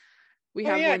markets. We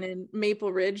have one in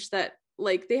Maple Ridge that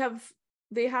like they have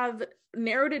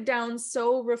narrowed it down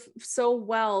so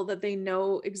well that they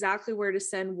know exactly where to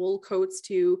send wool coats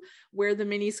to, where the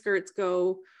mini skirts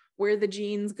go, where the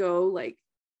jeans go, like.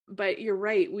 But you're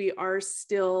right, we are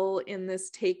still in this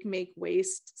take, make,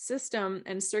 waste system,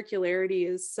 and circularity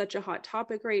is such a hot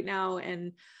topic right now.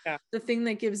 And the thing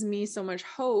that gives me so much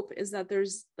hope is that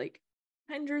there's like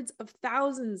hundreds of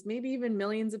thousands, maybe even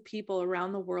millions of people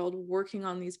around the world working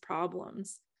on these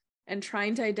problems and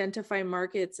trying to identify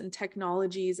markets and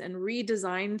technologies and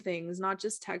redesign things, not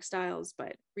just textiles,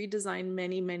 but redesign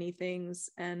many, many things.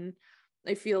 And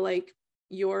I feel like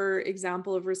your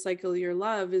example of Recycle Your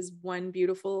Love is one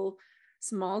beautiful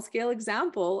small scale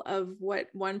example of what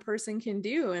one person can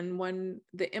do, and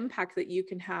the impact that you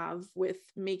can have with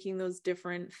making those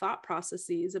different thought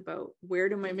processes about where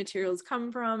do my materials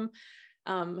come from,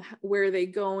 where are they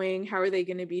going, how are they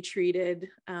going to be treated,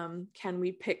 can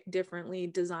we pick differently,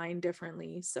 design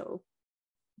differently. So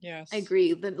yes, I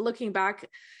agree that looking back,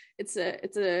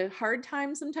 it's a hard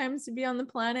time sometimes to be on the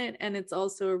planet, and it's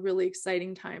also a really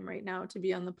exciting time right now to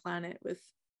be on the planet.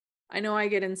 I know I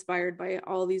get inspired by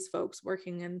all these folks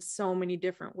working in so many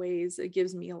different ways. It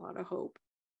gives me a lot of hope.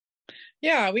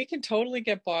 Yeah, we can totally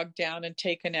get bogged down and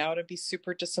taken out and be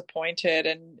super disappointed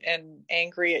and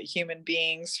angry at human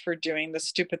beings for doing the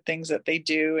stupid things that they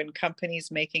do, and companies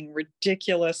making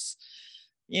ridiculous,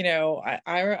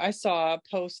 I saw a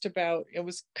post about, it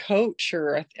was Coach,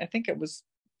 or I think it was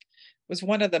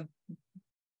one of the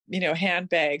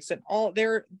handbags, and all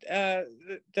their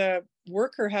the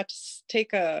worker had to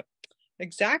take a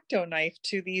X-Acto knife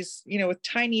to these, with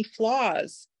tiny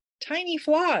flaws,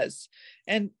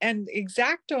 and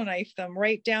X-Acto knife them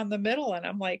right down the middle. And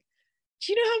I'm like,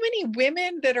 do you know how many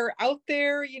women that are out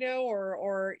there,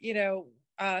 or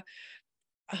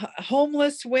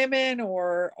homeless women,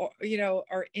 or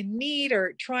are in need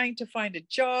or trying to find a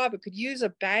job, it could use a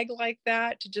bag like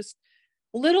that to just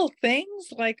little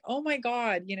things like, oh my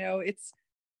God,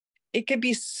 it could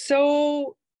be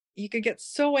so, you could get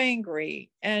so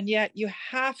angry, and yet you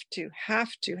have to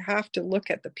look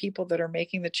at the people that are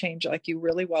making the change, like you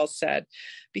really well said,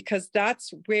 because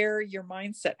that's where your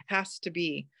mindset has to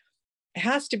be. It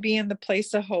has to be in the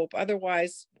place of hope.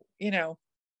 Otherwise,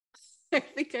 I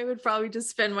think I would probably just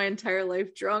spend my entire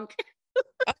life drunk.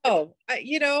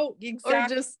 Exactly. Or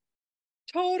just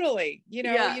Totally.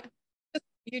 yeah.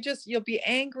 You'll be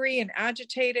angry and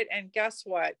agitated, and guess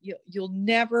what? You'll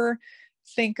never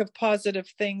think of positive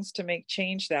things to make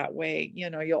change that way.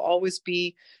 You'll always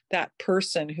be that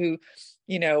person who,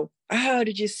 oh,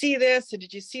 did you see this? Or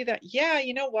did you see that? Yeah,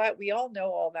 you know what? We all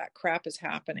know all that crap is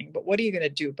happening, but what are you going to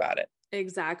do about it?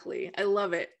 Exactly. I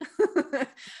love it.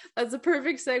 That's a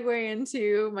perfect segue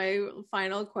into my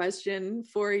final question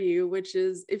for you, which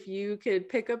is, if you could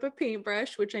pick up a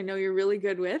paintbrush, which I know you're really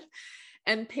good with,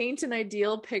 and paint an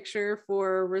ideal picture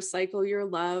for Recycle Your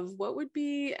Love, what would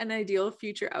be an ideal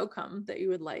future outcome that you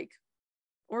would like,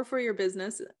 or for your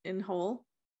business in whole?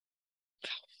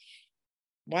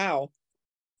 Wow.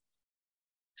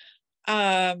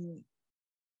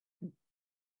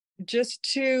 Just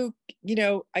to,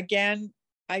 again,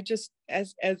 I just,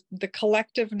 as the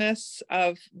collectiveness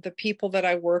of the people that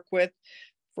I work with,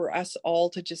 for us all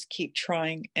to just keep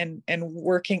trying and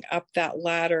working up that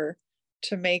ladder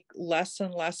to make less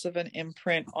and less of an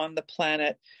imprint on the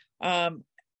planet. I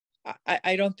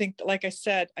don't think, like I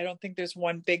said, I don't think there's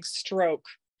one big stroke.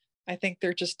 I think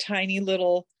they're just tiny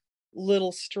little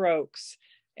strokes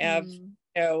of,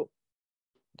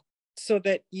 so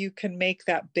that you can make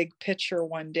that big picture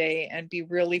one day and be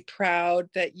really proud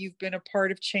that you've been a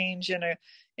part of change in a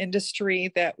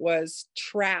industry that was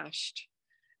trashed.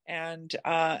 And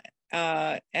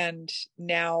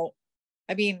now,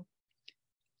 I mean,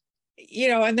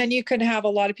 and then you can have a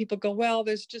lot of people go, well,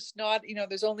 there's just not,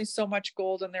 there's only so much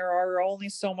gold and there are only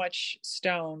so much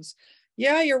stones.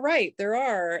 Yeah, you're right, there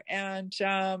are. And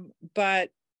but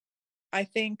I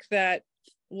think that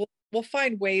we'll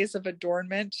find ways of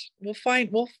adornment. We'll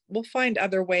find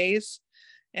other ways,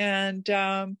 and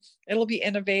it'll be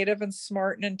innovative and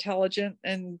smart and intelligent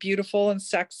and beautiful and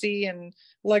sexy and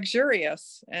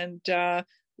luxurious. And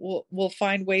we'll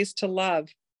find ways to love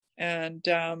and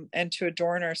to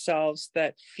adorn ourselves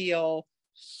that feel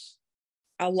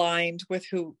aligned with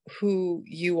who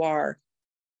you are.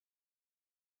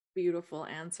 Beautiful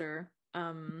answer.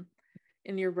 And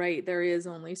you're right, there is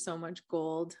only so much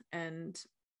gold. And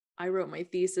I wrote my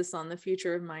thesis on the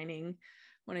future of mining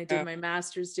when I did my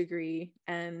master's degree,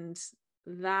 and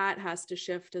that has to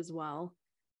shift as well,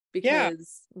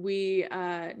 because we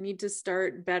need to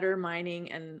start better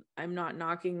mining. And I'm not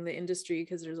knocking the industry,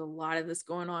 because there's a lot of this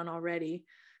going on already.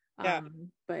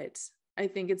 But I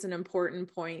think it's an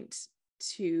important point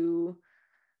to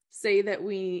say that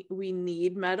we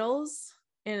need metals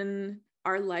in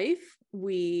our life.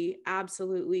 We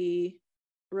absolutely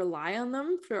rely on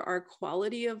them for our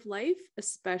quality of life,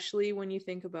 especially when you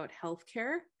think about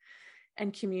healthcare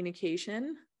and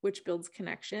communication, which builds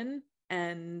connection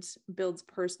and builds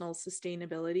personal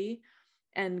sustainability.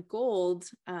 And gold,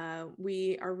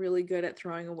 we are really good at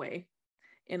throwing away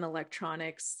in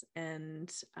electronics. And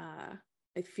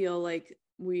I feel like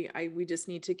we just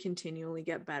need to continually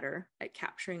get better at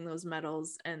capturing those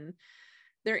metals. And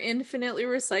they're infinitely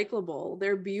recyclable.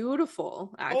 They're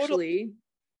beautiful, actually. Totally.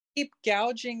 Keep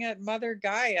gouging at Mother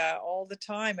Gaia all the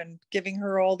time and giving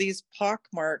her all these pock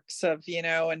marks of,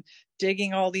 and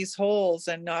digging all these holes,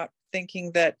 and not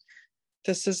thinking that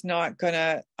this is not going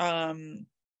to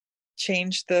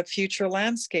change the future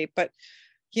landscape. But,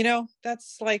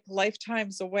 that's like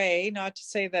lifetimes away. Not to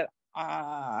say that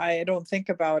I don't think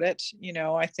about it.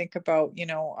 I think about,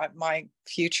 my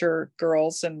future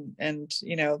girls and,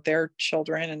 their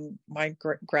children and my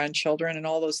grandchildren and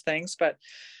all those things. But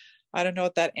I don't know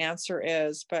what that answer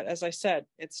is. But as I said,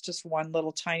 it's just one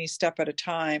little tiny step at a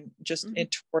time, just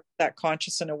toward that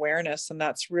conscious and awareness. And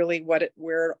that's really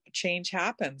where change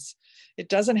happens. It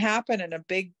doesn't happen in a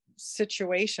big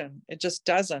situation. It just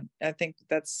doesn't. I think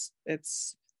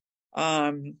it's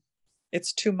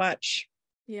too much.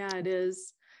 Yeah, it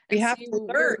is. We have to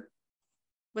learn.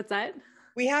 What's that?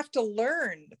 We have to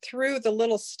learn through the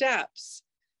little steps.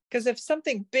 Because if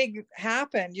something big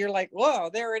happened, you're like, whoa,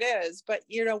 there it is. But,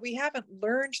 we haven't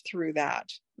learned through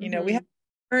that. We have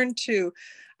learned to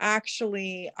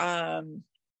actually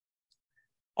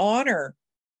honor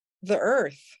the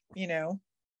earth,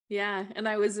 Yeah. And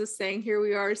I was just saying, here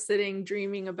we are sitting,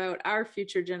 dreaming about our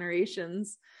future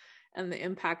generations and the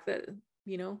impact that,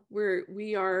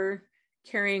 we are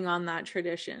carrying on that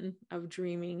tradition of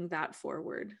dreaming that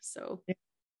forward. So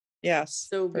yes,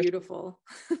 so beautiful.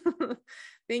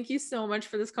 Thank you so much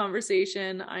for this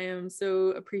conversation. I am so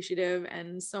appreciative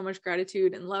and so much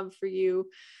gratitude and love for you.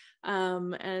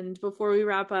 And before we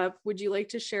wrap up, would you like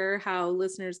to share how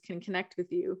listeners can connect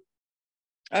with you?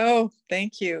 Oh,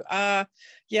 thank you.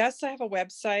 Yes, I have a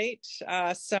website,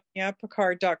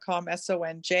 sonjapicard.com,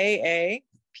 SonjaPicard.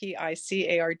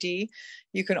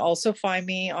 You can also find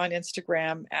me on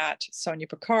Instagram at Sonja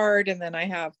Picard. And then I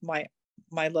have my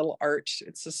little art.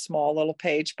 It's a small little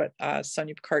page, but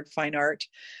Sonja Picard Fine Art,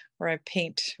 where I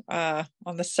paint on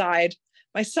the side,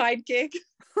 my side gig.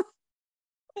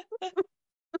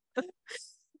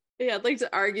 Yeah, I'd like to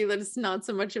argue that it's not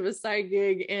so much of a side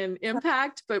gig in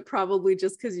impact, but probably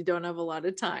just because you don't have a lot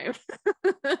of time.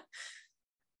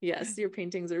 Yes, your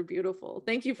paintings are beautiful.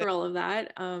 Thank you for all of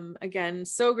that. Again,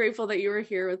 so grateful that you were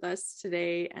here with us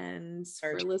today. And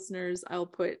for listeners, I'll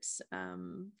put,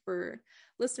 for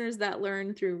listeners that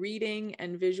learn through reading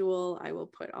and visual, I will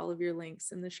put all of your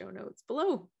links in the show notes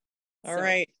below. All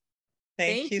right.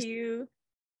 Thank you. you.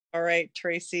 All right,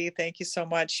 Tracy. Thank you so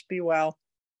much. Be well.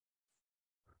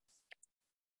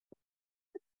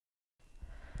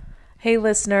 Hey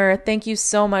listener, thank you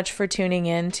so much for tuning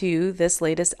in to this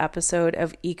latest episode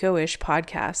of Eco-ish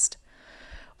Podcast.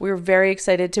 We're very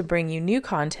excited to bring you new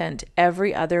content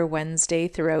every other Wednesday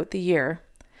throughout the year.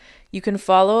 You can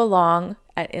follow along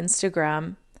at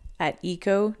Instagram at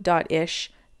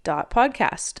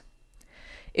eco.ish.podcast.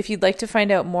 If you'd like to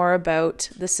find out more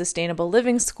about the Sustainable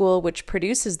Living School, which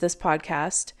produces this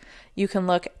podcast, you can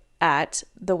look at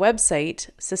the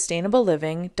website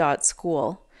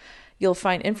sustainableliving.school. You'll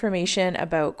find information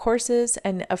about courses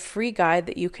and a free guide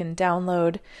that you can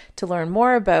download to learn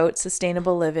more about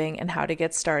sustainable living and how to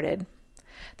get started.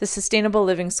 The Sustainable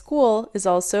Living School is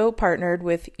also partnered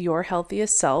with Your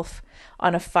Healthiest Self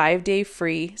on a 5-day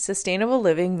free Sustainable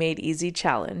Living Made Easy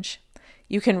challenge.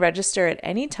 You can register at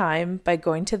any time by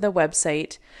going to the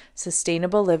website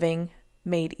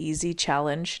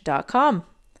sustainablelivingmadeeasychallenge.com.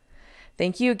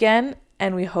 Thank you again,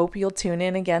 and we hope you'll tune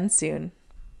in again soon.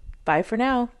 Bye for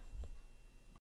now.